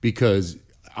 Yeah. Because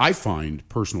I find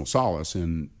personal solace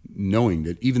in knowing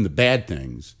that even the bad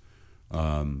things,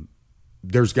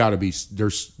 there's got to be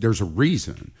there's a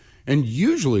reason. And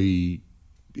usually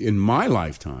in my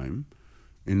lifetime,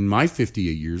 in my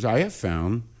 58 years, I have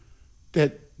found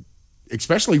that,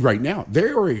 especially right now, they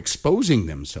are exposing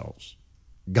themselves.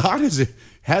 God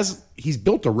he's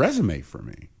built a resume for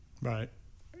me. Right.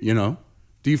 Do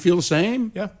you feel the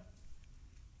same? Yeah.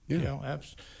 Yeah.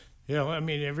 I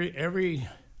mean, every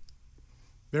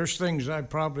there's things I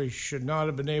probably should not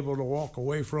have been able to walk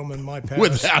away from in my past.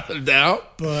 Without a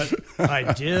doubt. But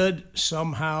I did.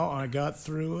 Somehow I got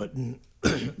through it. And,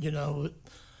 the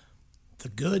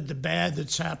good, the bad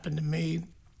that's happened to me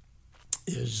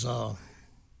is, I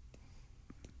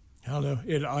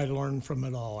learned from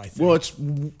it all, I think. Well,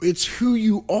 it's who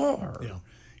you are.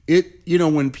 Yeah.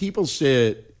 When people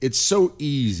sit, it's so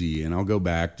easy, and I'll go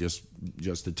back just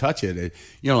to touch it.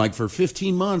 Like for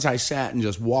 15 months, I sat and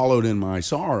just wallowed in my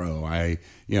sorrow. I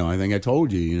think I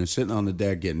told you, sitting on the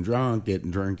deck, getting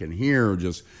drinking here,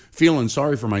 just feeling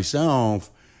sorry for myself.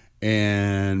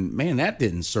 And man, that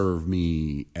didn't serve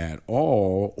me at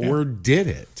all. Yeah. Or did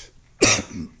it?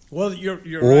 Well, you're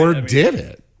or right. Did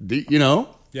it?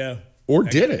 Yeah. Or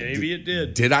did it? Maybe it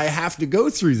did. Did I have to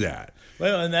go through that?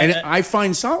 Well, and I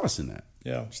find solace in that.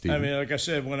 Yeah. Stephen. I mean, like I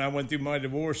said, when I went through my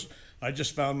divorce, I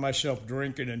just found myself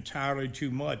drinking entirely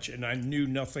too much, and I knew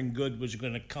nothing good was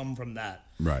going to come from that.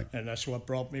 Right. And that's what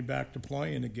brought me back to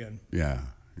playing again. Yeah.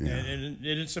 And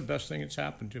it's the best thing that's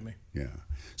happened to me. Yeah.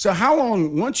 So how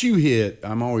long, once you hit,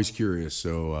 I'm always curious.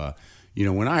 So,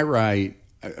 when I write,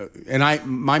 and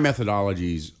my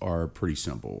methodologies are pretty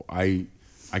simple. I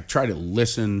try to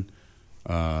listen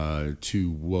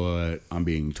to what I'm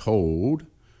being told.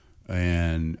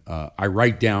 And I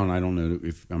write down, I don't know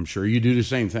if, I'm sure you do the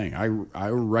same thing. I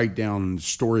write down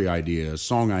story ideas,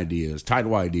 song ideas,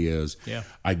 title ideas. Yeah.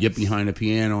 I get behind a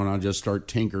piano and I'll just start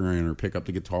tinkering or pick up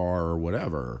the guitar or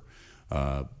whatever.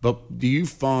 But do you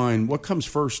find, what comes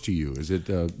first to you? Is it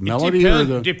the melody or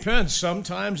the... It depends.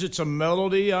 Sometimes it's a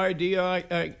melody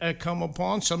idea I come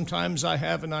upon. Sometimes I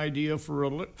have an idea for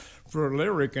a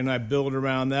lyric and I build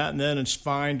around that, and then it's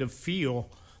find a feel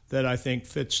that I think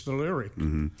fits the lyric.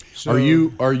 Mm-hmm. So,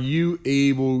 are you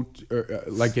able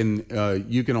to,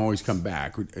 you can always come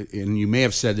back, and you may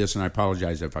have said this, and I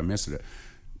apologize if I missed it.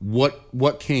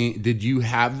 what came? Did you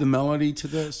have the melody to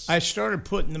this? I started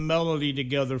putting the melody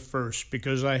together first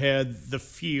because I had the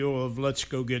feel of "Let's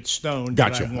Go Get Stoned."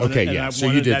 Gotcha. That I wanted, Okay, and yeah. I So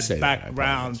wanted you did that say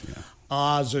background, that. Yeah.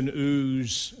 ahs and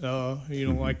oohs,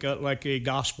 like a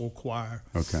gospel choir.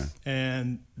 Okay.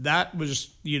 And that was,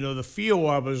 the feel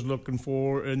I was looking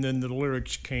for, and then the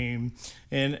lyrics came,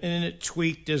 and it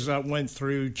tweaked as I went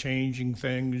through, changing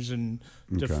things and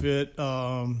to fit.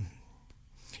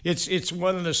 It's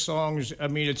one of the songs. I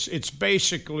mean, it's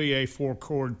basically a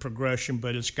 4-chord progression,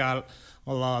 but it's got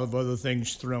a lot of other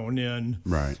things thrown in.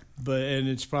 Right. And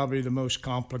it's probably the most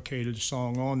complicated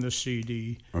song on the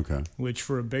CD. Okay. Which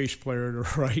for a bass player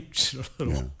to write is a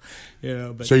little,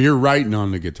 But so you're writing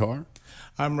on the guitar?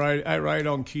 I write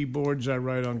on keyboards. I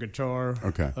write on guitar.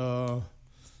 Okay.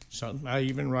 I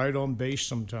even write on bass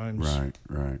sometimes.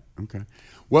 Right. Okay.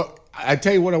 Well, I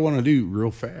tell you what I want to do real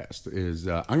fast is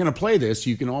I'm going to play this.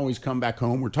 You can always come back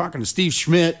home. We're talking to Steve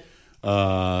Schmitt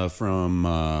from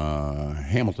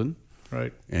Hamilton.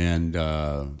 Right. And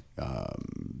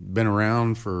been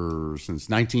around since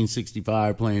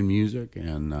 1965 playing music.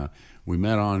 And we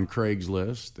met on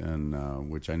Craigslist, and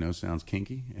which I know sounds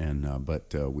kinky,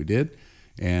 but we did.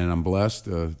 And I'm blessed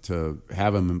to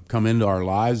have him come into our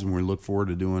lives, and we look forward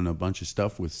to doing a bunch of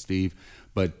stuff with Steve.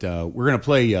 But we're going to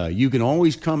play You Can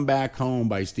Always Come Back Home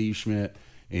by Steve Schmitt,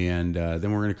 and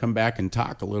then we're going to come back and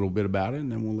talk a little bit about it,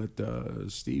 and then we'll let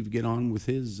Steve get on with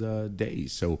his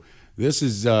days. So this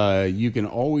is You Can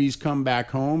Always Come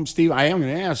Back Home. Steve, I am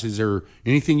going to ask, is there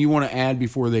anything you want to add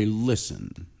before they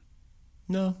listen?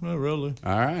 No, not really.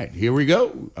 All right, here we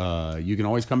go. You Can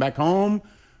Always Come Back Home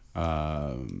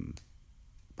by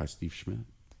Steve Schmitt.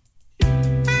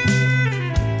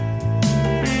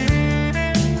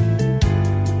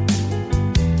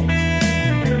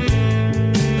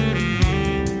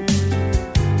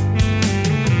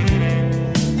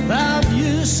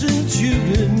 Since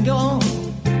you've been gone,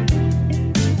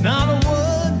 not a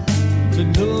word to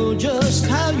know just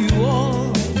how you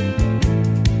are.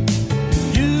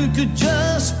 You could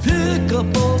just pick up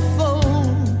a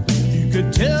phone, you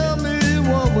could tell me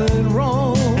what went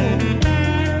wrong.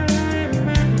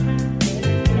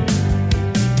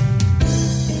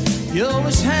 You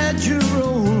always had your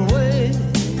own way,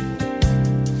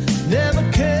 never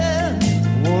cared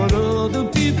what other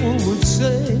people would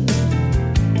say.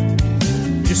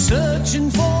 You're searching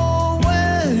for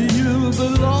where you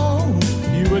belong,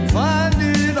 you would find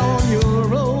it on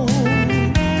your own.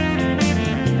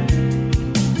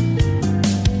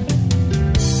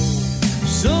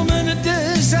 So many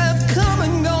days have come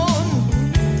and gone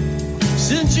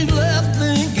since you left,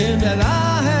 thinking that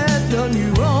I had done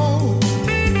you wrong.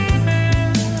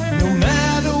 No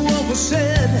matter what was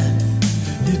said,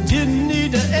 it didn't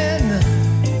need to end.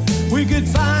 We could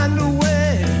find a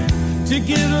way to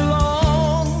get along.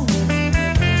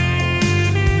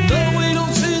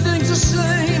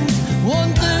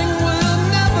 One thing will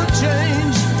never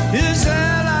change is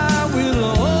that I will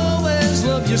always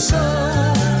love you so.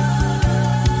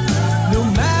 No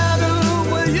matter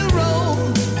where you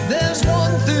roam, there's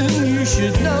one thing you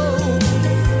should know.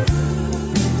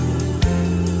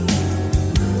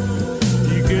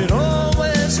 You can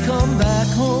always come back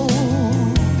home.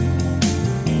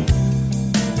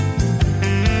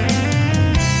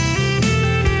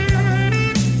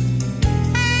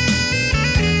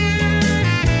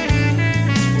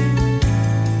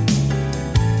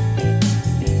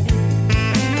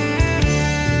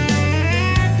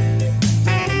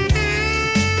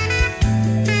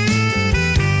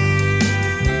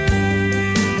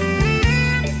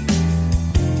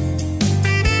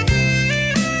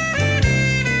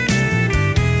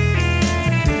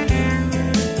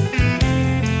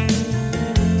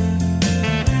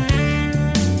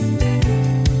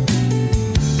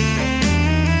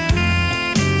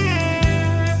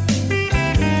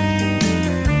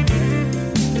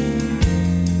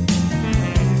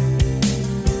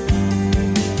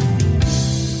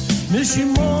 Miss you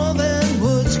more than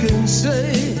words can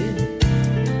say.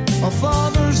 A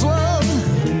father's love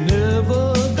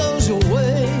never goes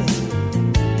away.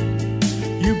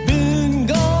 You've been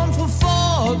gone for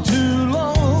far too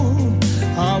long.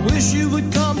 I wish you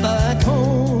would come back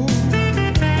home.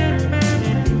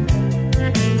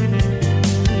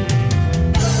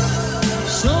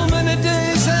 So many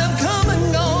days have come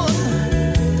and gone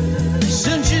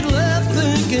since you left,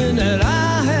 thinking that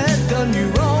I had done you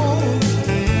wrong.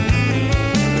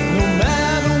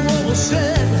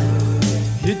 Said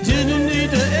it didn't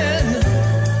need to end.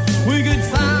 We could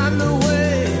find a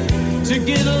way to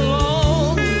get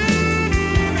along.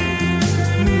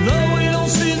 Though we don't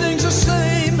see things the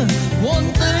same,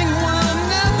 one thing will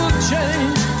never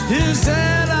change is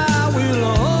that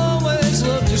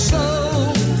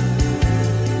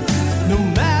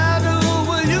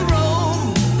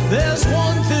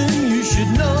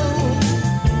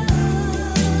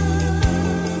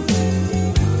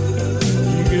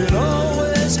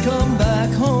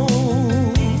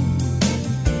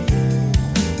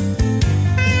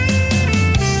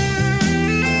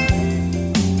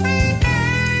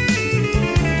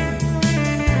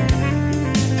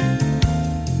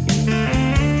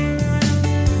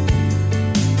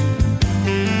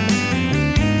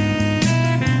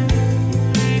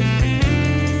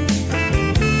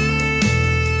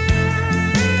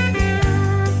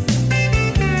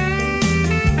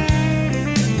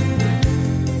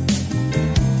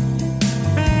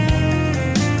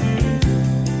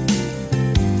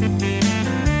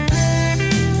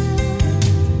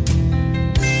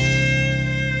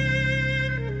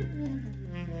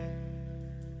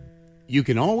You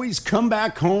Can Always Come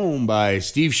Back Home by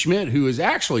Steve Schmitt, who is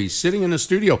actually sitting in the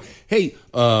studio. Hey,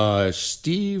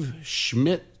 Steve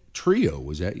Schmitt Trio,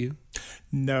 was that you?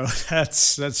 No,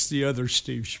 that's the other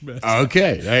Steve Schmitt.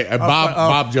 Okay.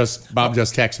 Bob just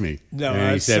texted me. No,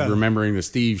 and he said, remembering the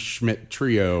Steve Schmitt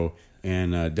Trio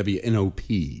and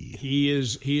WNOP. He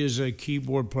is a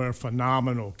keyboard player,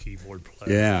 phenomenal keyboard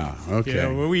player. Yeah, okay.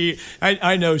 You know,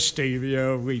 I know Steve. You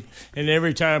know, and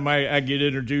every time I get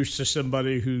introduced to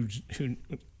somebody who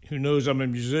knows I'm a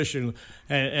musician,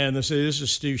 and they say, this is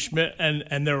Steve Schmitt,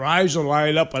 and their eyes will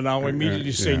light up, and I'll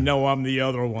immediately say, no, I'm the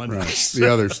other one. Right.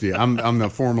 The other Steve. I'm the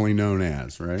formerly known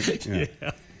as, right?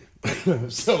 Yeah.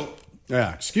 So,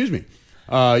 excuse me.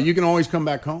 You Can Always Come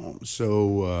Back Home.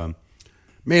 So,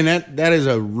 man, that is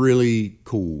a really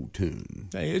cool tune.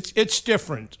 It's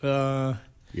different.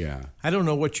 Yeah. I don't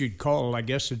know what you'd call it. I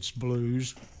guess it's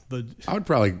blues. But I'd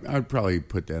probably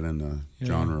put that in the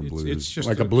genre of blues. It's just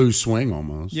like a blues swing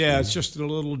almost. Yeah, it's just a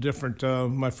little different.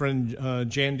 My friend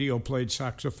Jan Deal played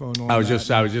saxophone on I was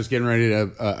just getting ready to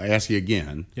ask you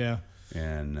again. Yeah.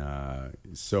 And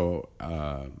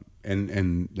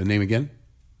and the name again?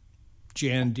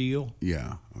 Jan Deal.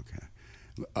 Yeah. Okay.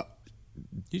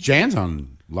 Jan's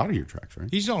on a lot of your tracks, right?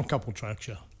 He's on a couple tracks,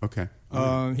 yeah. Okay.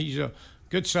 He's a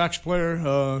good sax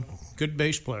player, good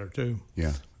bass player too.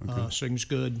 Yeah. Okay. Sings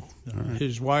good.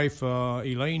 His wife,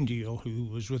 Elaine Deal, who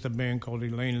was with a band called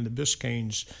Elaine and the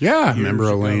Biscaynes. Yeah, I remember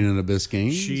Elaine and the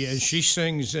Biscaynes. She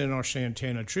sings in our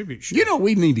Santana tribute show. You know,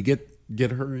 we need to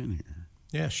get her in here.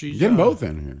 Yeah, she's get them both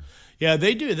in here. Yeah,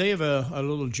 they do. They have a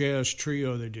little jazz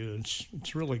trio they do.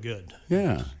 It's really good.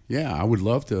 Yeah. I would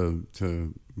love to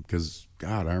because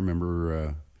God, I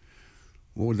remember.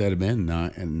 What would that have been?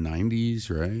 In 90s,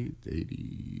 right?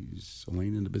 80s.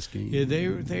 Elaine and the Biscaynes. Yeah,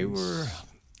 they were.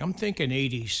 I'm thinking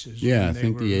 80s. Yeah, I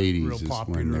think the 80s is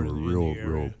when they were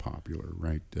real popular,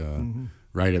 right?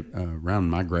 Right around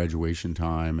my graduation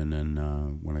time, and then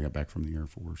when I got back from the Air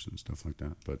Force and stuff like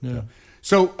that. But yeah.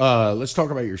 So let's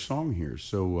talk about your song here.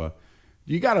 So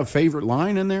you got a favorite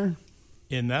line in there?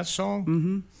 In that song?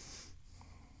 Mm-hmm.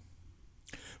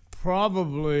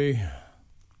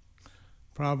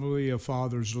 Probably a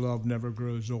father's love never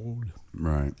grows old.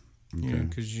 Right. Okay. Yeah,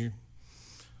 because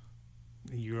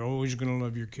you're always going to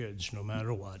love your kids no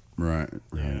matter what. Right.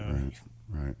 Yeah.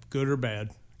 Right. Good or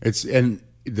bad. And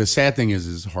the sad thing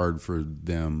is it's hard for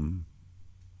them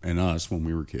and us when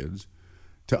we were kids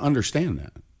to understand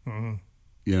that. Mm-hmm.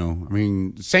 You know, I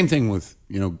mean, same thing with,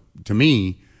 to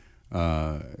me,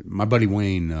 my buddy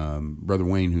Wayne, brother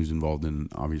Wayne, who's involved in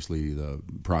obviously the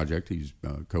project, he's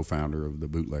co-founder of the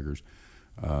Bootleggers,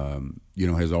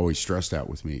 has always stressed out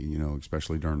with me,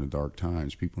 especially during the dark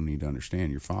times. People need to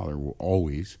understand your father will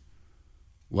always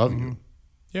love you.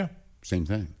 Yeah. Same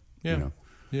thing. Yeah.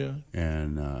 Yeah.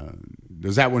 And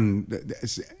does that one,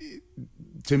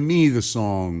 to me, the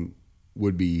song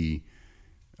would be,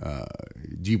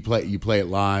 do you play it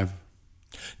live?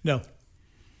 No,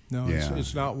 yeah.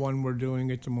 it's not one we're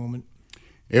doing at the moment.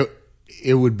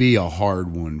 It would be a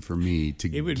hard one for me to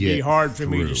get It would be hard for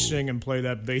through. me to sing and play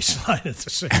that bass line at the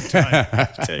same time.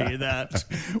 I'll tell you that.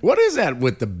 What is that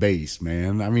with the bass,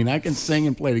 man? I mean, I can sing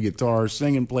and play the guitar,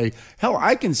 hell,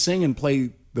 I can sing and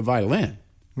play the violin.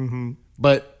 Mm-hmm.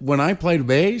 But when I play the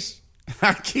bass,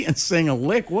 I can't sing a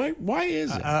lick. Why is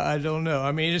that? I don't know.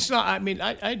 I mean, it's not. I mean,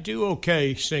 I do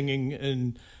okay singing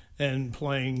and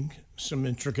playing some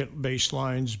intricate bass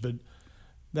lines, but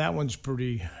that one's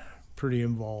pretty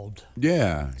involved.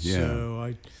 Yeah.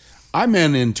 So I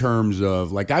meant in terms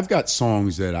of, like, I've got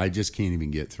songs that I just can't even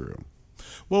get through.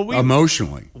 Well,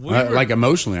 emotionally,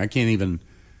 emotionally, I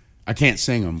can't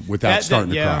sing them without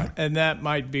starting to cry. And that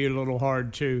might be a little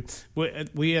hard too.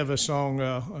 We have a song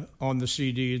on the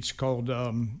CD. It's called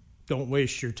 "Don't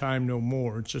Waste Your Time No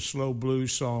More." It's a slow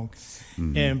blues song,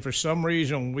 and for some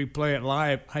reason, when we play it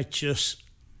live, I just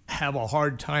have a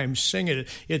hard time singing it.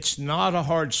 It's not a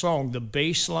hard song. The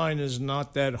bass line is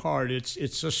not that hard.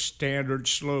 It's a standard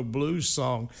slow blues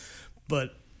song,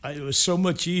 but it was so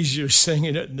much easier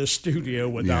singing it in the studio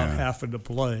without having to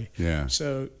play. Yeah.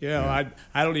 So I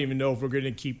don't even know if we're going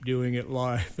to keep doing it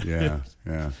live. Yeah.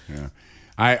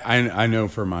 I know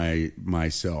for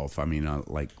myself. I mean,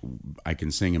 I can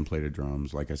sing and play the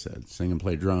drums. Like I said, sing and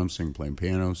play drums, sing and play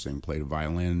piano, sing and play the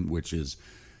violin, which is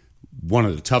one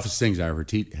of the toughest things I ever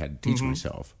had to teach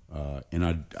myself. And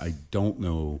I don't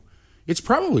know. It's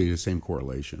probably the same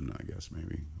correlation, I guess,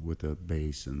 maybe with the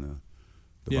bass and the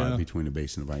vibe between the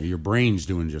bass and the violin. Your brain's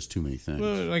doing just too many things.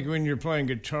 Well, like when you're playing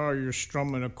guitar, you're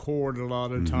strumming a chord a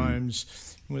lot of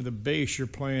times. With a bass, you're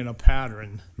playing a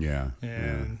pattern. Yeah.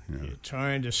 And you're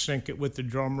trying to sync it with the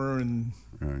drummer and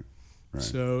right.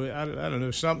 So I don't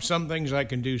know. Some things I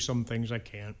can do, some things I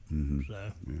can't.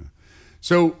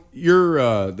 So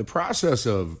your the process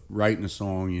of writing a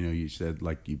song, you said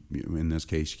like you in this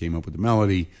case you came up with the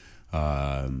melody,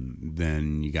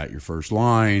 then you got your first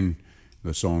line,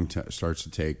 the song starts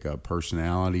to take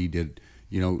personality. Do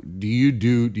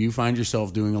you find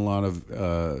yourself doing a lot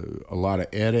of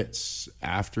edits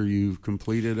after you've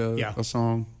completed a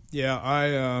song?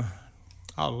 Yeah,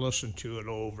 I'll listen to it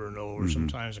over and over,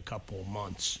 sometimes a couple of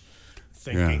months,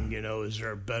 thinking, is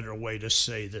there a better way to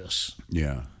say this?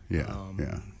 Yeah.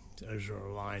 There's a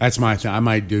line. That's my thing.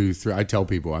 I tell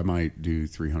people I might do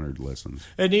 300 listens.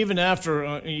 And even after,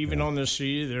 on the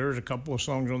CD, there's a couple of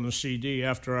songs on the CD.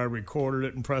 After I recorded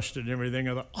it and pressed it and everything,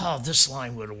 I thought, this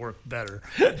line would have worked better.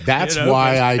 That's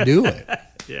why I do it.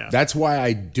 Yeah. That's why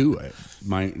I do it.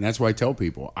 That's why I tell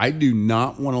people I do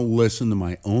not want to listen to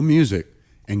my own music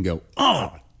and go,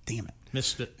 oh, damn it,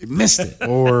 missed it,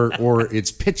 or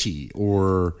it's pitchy,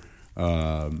 or.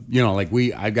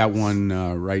 I've got one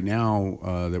right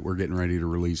now that we're getting ready to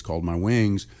release called My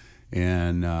Wings,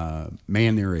 and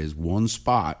man, there is one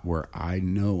spot where I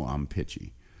know I'm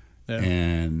pitchy,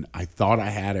 and I thought I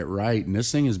had it right, and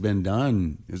this thing has been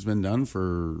done. It's been done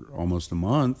for almost a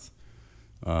month,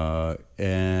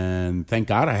 and thank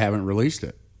God I haven't released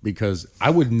it because I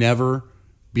would never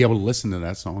be able to listen to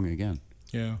that song again.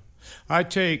 Yeah.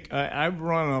 I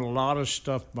run a lot of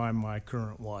stuff by my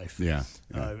current wife. Yeah.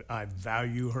 I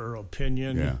value her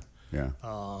opinion. Yeah.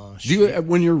 Do you,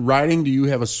 when you're writing, do you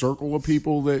have a circle of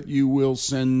people that you will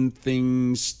send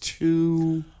things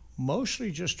to?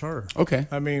 Mostly just her. Okay.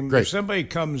 I mean, great. If somebody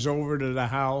comes over to the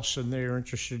house and they're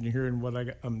interested in hearing what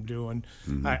I'm doing,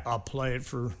 I'll play it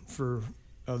for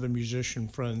other musician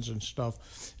friends and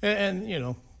stuff.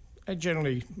 And I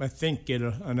generally, I get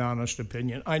an honest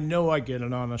opinion. I know I get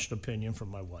an honest opinion from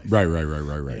my wife. Right.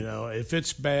 If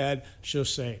it's bad, she'll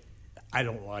say, I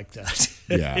don't like that.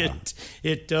 Yeah.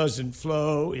 it doesn't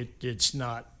flow. It's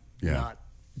not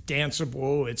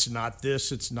danceable. It's not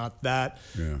this. It's not that.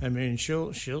 Yeah. I mean,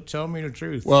 she'll tell me the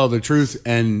truth. Well, the truth,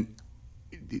 and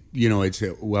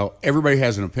everybody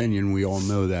has an opinion. We all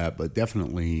know that, but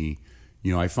definitely.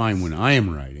 I find when I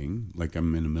am writing, like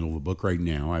I'm in the middle of a book right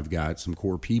now, I've got some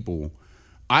core people.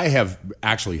 I have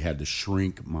actually had to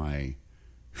shrink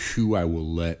who I will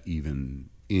let even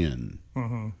in.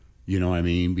 Mm-hmm. You know what I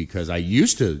mean? Because I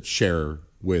used to share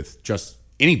with just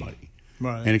anybody,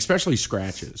 right. And especially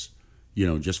scratches,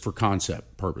 just for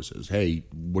concept purposes. Hey,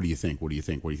 what do you think? What do you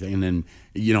think? What do you think? And then,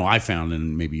 I found,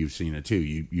 and maybe you've seen it too,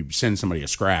 you send somebody a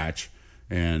scratch.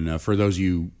 And for those of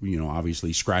you,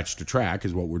 obviously Scratch the Track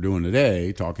is what we're doing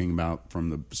today, talking about from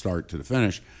the start to the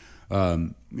finish.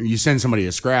 You send somebody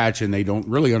a scratch and they don't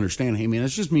really understand, hey, man,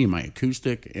 it's just me and my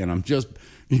acoustic, and I'm just,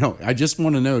 I just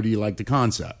want to know, do you like the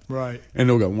concept? Right. And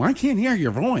they'll go, well, I can't hear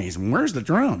your voice, and where's the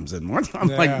drums? And I'm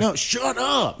like, no, shut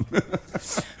up.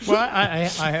 Well, I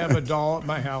have a DAW at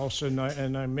my house, and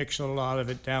I mix a lot of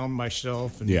it down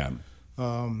myself. And, yeah.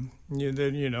 Then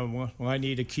when I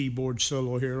need a keyboard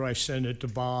solo here, I send it to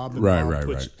Bob. And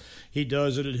right. He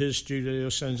does it at his studio,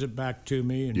 sends it back to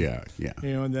me. And, yeah.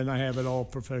 And then I have it all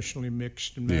professionally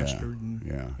mixed and mastered,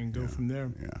 and go from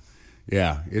there.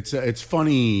 Yeah. It's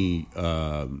funny.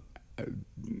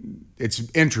 It's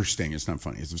interesting. It's not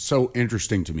funny. It's so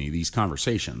interesting to me, these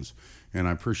conversations, and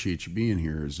I appreciate you being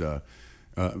here. Is to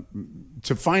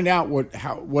find out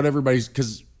what everybody's,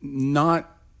 because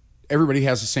not everybody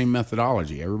has the same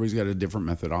methodology. Everybody's got a different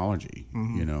methodology,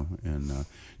 And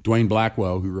Dwayne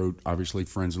Blackwell, who wrote, obviously,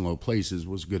 Friends in Low Places,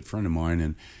 was a good friend of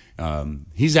mine. And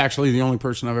he's actually the only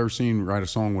person I've ever seen write a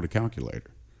song with a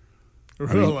calculator.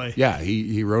 Really? I mean, yeah,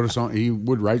 he wrote a song. He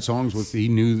would write songs with, he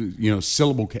knew,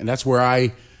 syllable. And that's where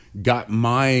I got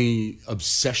my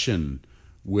obsession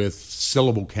with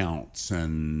syllable counts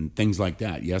and things like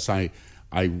that. Yes, I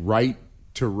write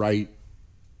to write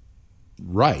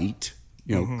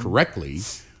correctly,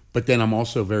 but then I'm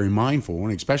also very mindful,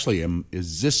 and especially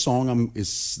is this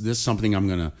something I'm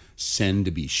going to send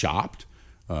to be shopped?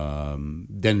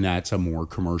 Then that's a more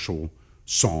commercial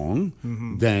song.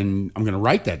 Mm-hmm. Then I'm going to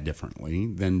write that differently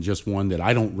than just one that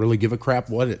I don't really give a crap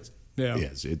what it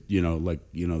is.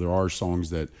 There are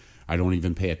songs that I don't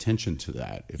even pay attention to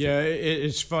that.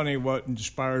 It's funny what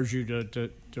inspires you to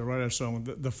write a song.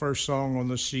 The first song on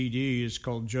the CD is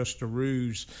called Just a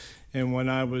Ruse. And when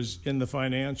I was in the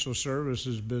financial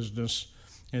services business,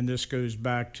 and this goes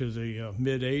back to the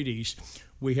mid-'80s,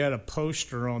 we had a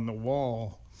poster on the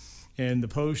wall, and the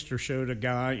poster showed a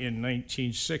guy in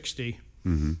 1960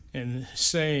 and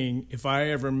saying, if I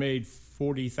ever made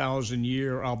 40,000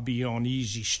 year, I'll be on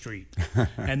Easy Street.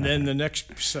 And then the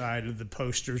next side of the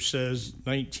poster says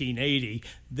 1980,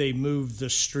 they moved the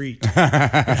street.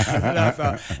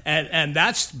 and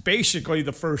that's basically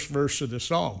the first verse of the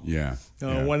song. Yeah.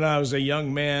 When I was a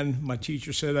young man, my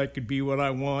teacher said I could be what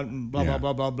I want, and blah, blah,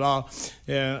 blah, blah, blah.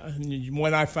 And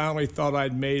when I finally thought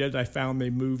I'd made it, I found they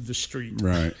moved the street.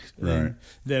 Right, right.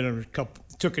 Then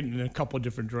took it in a couple of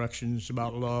different directions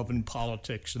about love and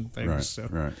politics and things. Right, so.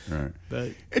 right.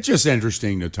 But it's just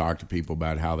interesting to talk to people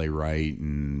about how they write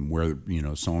and where,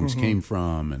 songs came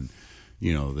from and,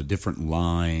 the different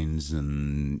lines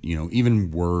and,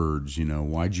 even words,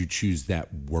 why'd you choose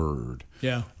that word?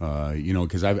 Yeah.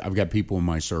 Because I've got people in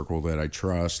my circle that I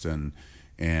trust and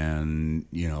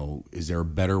is there a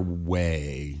better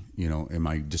way? Am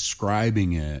I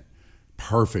describing it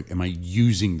perfect? Am I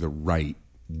using the right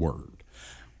word?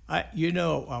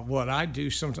 What I do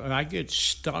sometimes, I get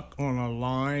stuck on a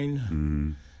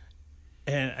line,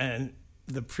 and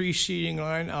the preceding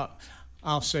line,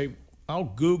 I'll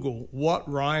Google what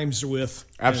rhymes with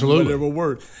absolutely whatever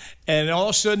word, and all of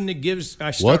a sudden it gives.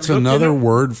 What's another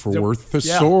word for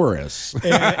thesaurus?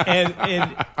 And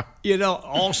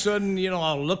all of a sudden,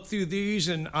 I'll look through these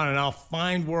and I'll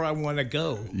find where I want to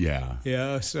go. Yeah.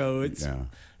 Yeah. So it's. Yeah.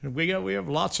 We have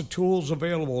lots of tools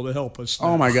available to help us now.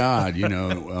 Oh my God!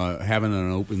 Having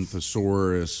an open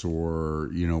thesaurus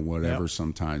or whatever. Yep.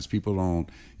 Sometimes people don't.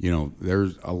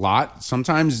 There's a lot.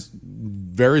 Sometimes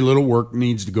very little work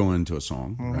needs to go into a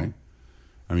song, right?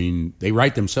 I mean, they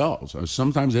write themselves.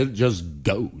 Sometimes it just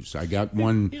goes. I got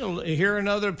one. Hearing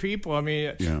other people. I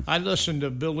mean, I listened to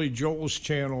Billy Joel's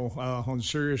channel on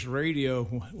Sirius Radio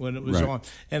when it was on,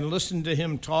 and listened to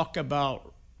him talk about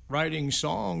writing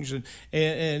songs,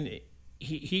 and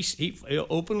he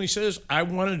openly says, I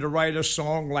wanted to write a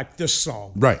song like this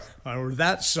song, right, or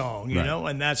that song,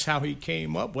 and that's how he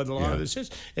came up with a lot of this.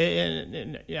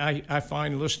 And I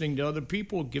find listening to other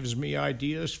people gives me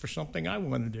ideas for something I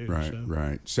want to do. Right,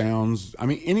 right. Sounds. I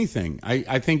mean, anything.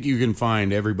 I think you can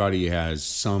find everybody has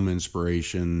some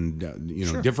inspiration.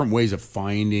 Different ways of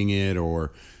finding it,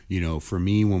 or. For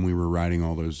me, when we were writing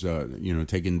all those,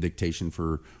 taking dictation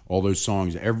for all those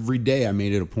songs, every day I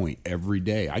made it a point. Every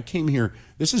day. I came here,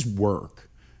 this is work.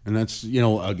 And that's,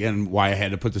 again, why I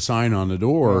had to put the sign on the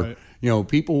door. Right.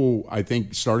 People, I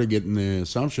think, started getting the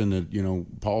assumption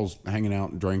that, Paul's hanging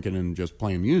out and drinking and just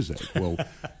playing music. Well,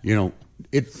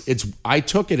 it's I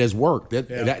took it as work.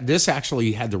 This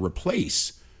actually had to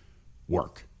replace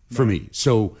work for me.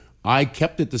 So I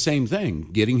kept it the same thing,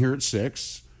 getting here at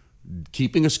 6,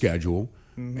 keeping a schedule,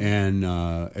 and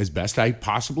as best I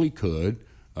possibly could,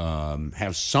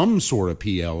 have some sort of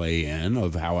plan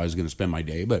of how I was going to spend my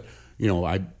day. But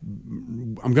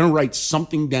I'm going to write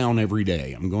something down every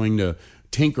day. I'm going to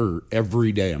tinker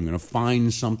every day. I'm going to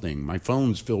find something. My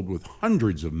phone's filled with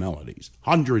hundreds of melodies,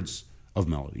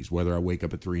 whether I wake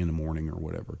up at 3 a.m. or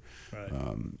whatever. Right.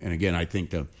 And again, I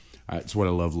think it's what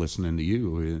I love listening to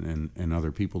you and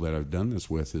other people that I've done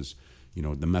this with is.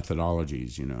 The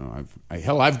methodologies.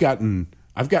 I've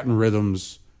gotten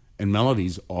rhythms and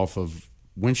melodies off of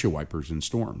windshield wipers in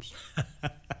storms.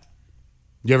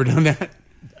 You ever done that?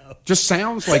 No. Just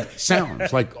sounds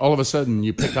like all of a sudden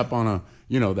you pick up on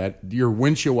that your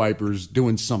windshield wipers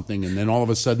doing something, and then all of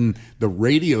a sudden the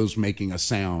radio's making a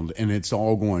sound, and it's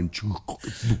all going.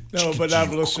 No, but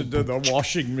I've listened to the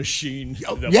washing machine.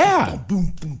 Yeah,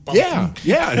 boom, boom, boom,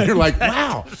 yeah. And you're like,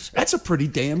 wow, that's a pretty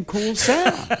damn cool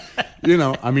sound.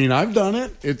 I've done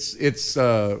it. It's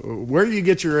where you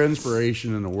get your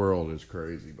inspiration in the world is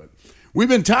crazy. But we've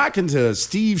been talking to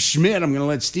Steve Schmitt. I'm going to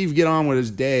let Steve get on with his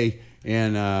day,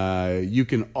 and you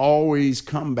can always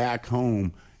come back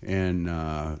home. And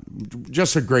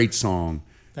just a great song.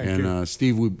 Thank you.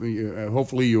 Steve,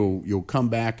 hopefully you'll come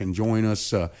back and join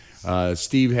us.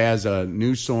 Steve has a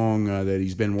new song that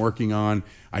he's been working on.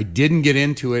 I didn't get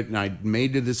into it, and I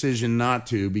made the decision not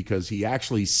to because he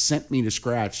actually sent me to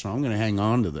scratch. So I'm going to hang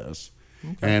on to this.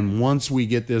 Okay. And once we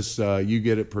get this, you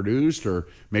get it produced, or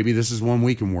maybe this is one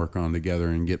we can work on together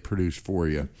and get produced for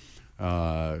you.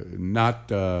 Not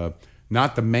the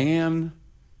man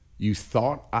you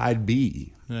thought I'd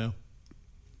be. Yeah.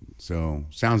 So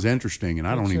sounds interesting, and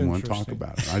I don't even want to talk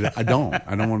about it. I don't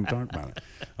want to talk about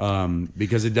it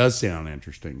because it does sound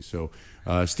interesting. So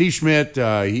Steve Schmitt,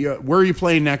 where are you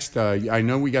playing next? I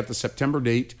know we got the September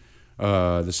date,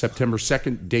 the September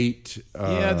 2nd date.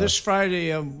 This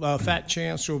Friday, Fat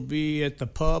Chance will be at the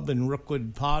pub in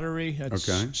Rookwood Pottery.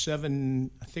 That's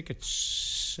 7. I think it's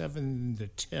 7 to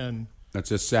 10.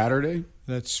 That's a Saturday?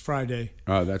 That's Friday.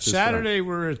 That's Saturday.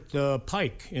 We're at the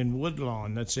Pike in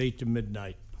Woodlawn. That's 8 to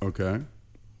midnight. Okay.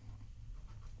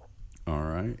 All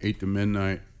right. 8 to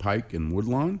midnight, Pike in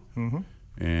Woodlawn.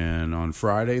 And on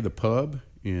Friday, the pub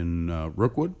in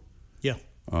Rookwood. Yeah.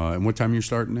 And what time you're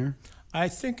starting there? I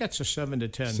think that's a 7 to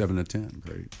 10. 7 to 10.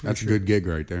 Great. That's a good gig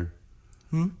right there.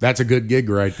 That's a good gig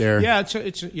right there. Yeah,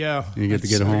 yeah. You get to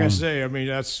get home. Like I say, I mean,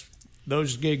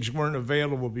 those gigs weren't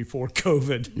available before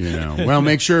COVID. Yeah. Well,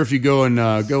 make sure if you go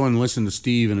and listen to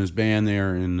Steve and his band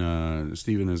there, and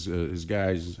Steve and his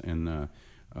guys, and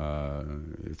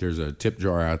if there's a tip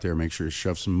jar out there, make sure to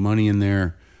shove some money in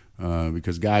there,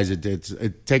 because guys,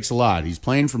 it takes a lot. He's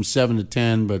playing from 7 to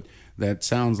 10, but that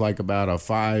sounds like about a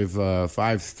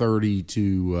 5:30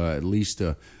 to at least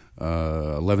a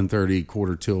 11:30,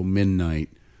 quarter till midnight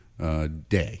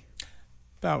day.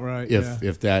 About right.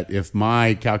 If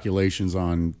my calculations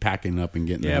on packing up and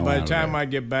getting by the time I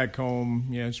get back home,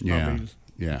 it's probably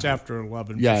it's after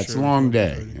 11. Yeah, it's a long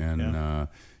day, and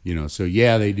so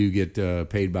they do get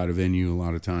paid by the venue a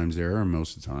lot of times there, or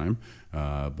most of the time.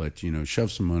 But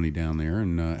shove some money down there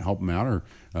and help them out.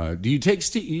 Or do you take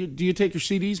your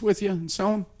CDs with you and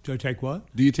sell them? Do I take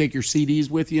what? Do you take your CDs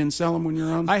with you and sell them when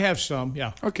you're on? I have some.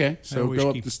 Yeah. Okay, so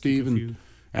go up to Steve and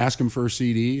ask him for a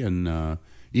CD, and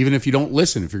even if you don't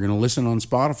listen, if you're going to listen on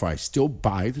Spotify, still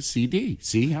buy the CD.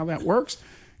 See how that works?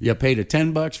 You paid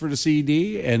 $10 for the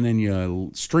CD, and then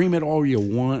you stream it all you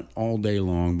want all day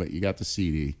long, but you got the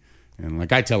CD. And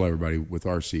like I tell everybody with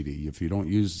our CD, if you don't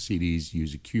use the CDs,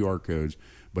 use the QR codes,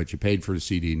 but you paid for the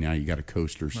CD, now you got a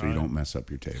coaster so you don't mess up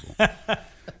your table.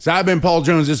 So I've been Paul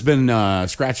Jones. This has been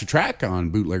Scratch the Track on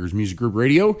Bootleggers Music Group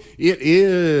Radio. It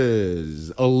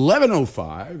is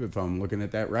 11:05, if I'm looking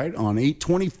at that right, on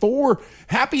 8/24.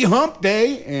 Happy Hump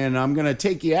Day, and I'm going to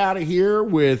take you out of here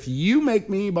with You Make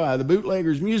Me by the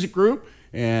Bootleggers Music Group.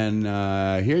 And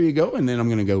here you go, and then I'm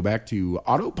going to go back to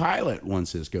Autopilot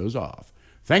once this goes off.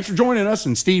 Thanks for joining us,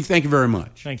 and Steve, thank you very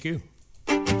much. Thank you.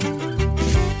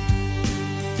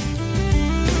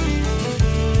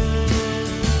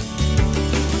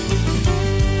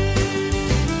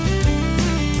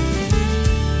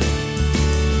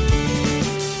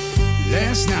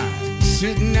 Last night,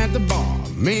 sitting at the bar,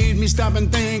 made me stop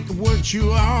and think of what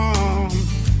you are.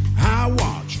 I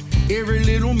watched every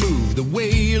little move, the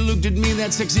way you looked at me,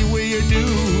 that sexy way you do.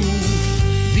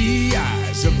 The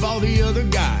eyes of all the other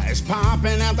guys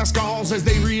popping out their skulls as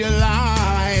they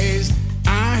realize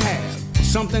I have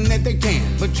something that they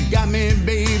can't, but you got me,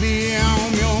 baby,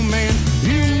 I'm your man.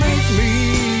 You make me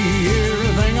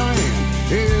everything I am,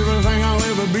 everything I'll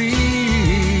ever be.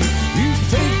 You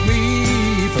take me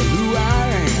for who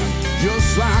I am,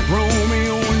 just like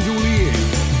Romeo and Juliet.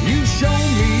 You show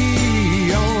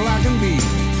me all I can be.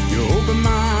 You open my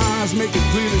eyes, make it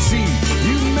clear to see.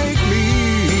 You make me.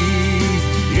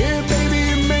 Yeah, baby,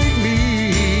 you make me,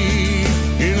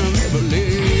 and I'll never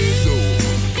let go.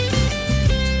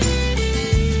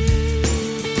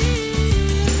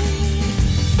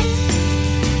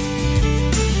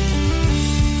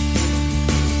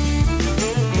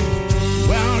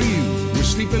 While you were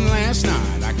sleeping last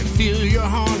night, I could feel your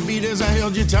heartbeat as I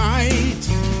held you tight.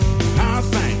 I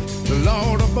thank the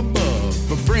Lord up above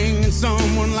for bringing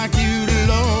someone like you to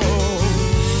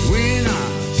love. When I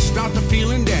start to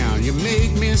feeling down, you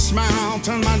make me smile,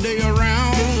 turn my day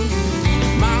around.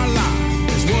 My life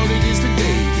is what it is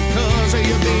today because of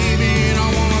you, baby, and I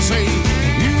wanna say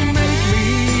you make me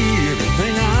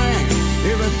everything I am,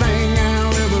 everything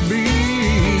I'll ever be.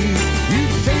 You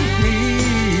take me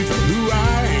for who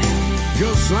I am,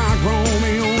 just like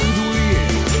Romeo and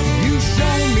Juliet. You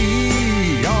show me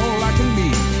all I can be.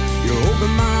 You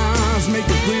open my eyes, make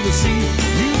it clear to see.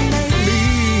 You make me,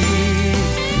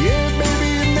 yeah, baby.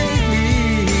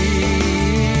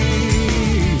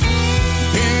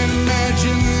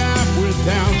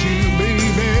 Without you, baby,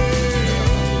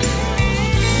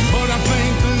 but I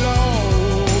think the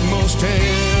Lord must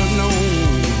have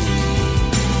known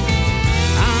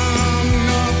I'm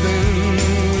nothing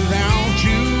without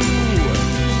you.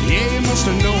 Yeah, he must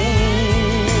have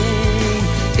known.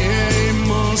 Yeah, he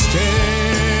must have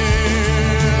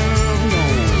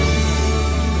known.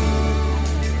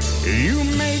 You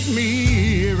make me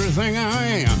everything I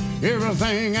am,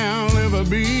 everything I'll ever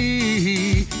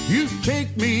be. You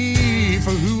take me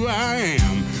for who I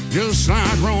am, just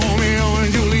like Romeo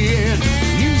and Juliet.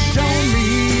 You show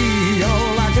me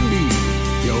all I can be.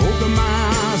 You open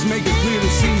my eyes, make it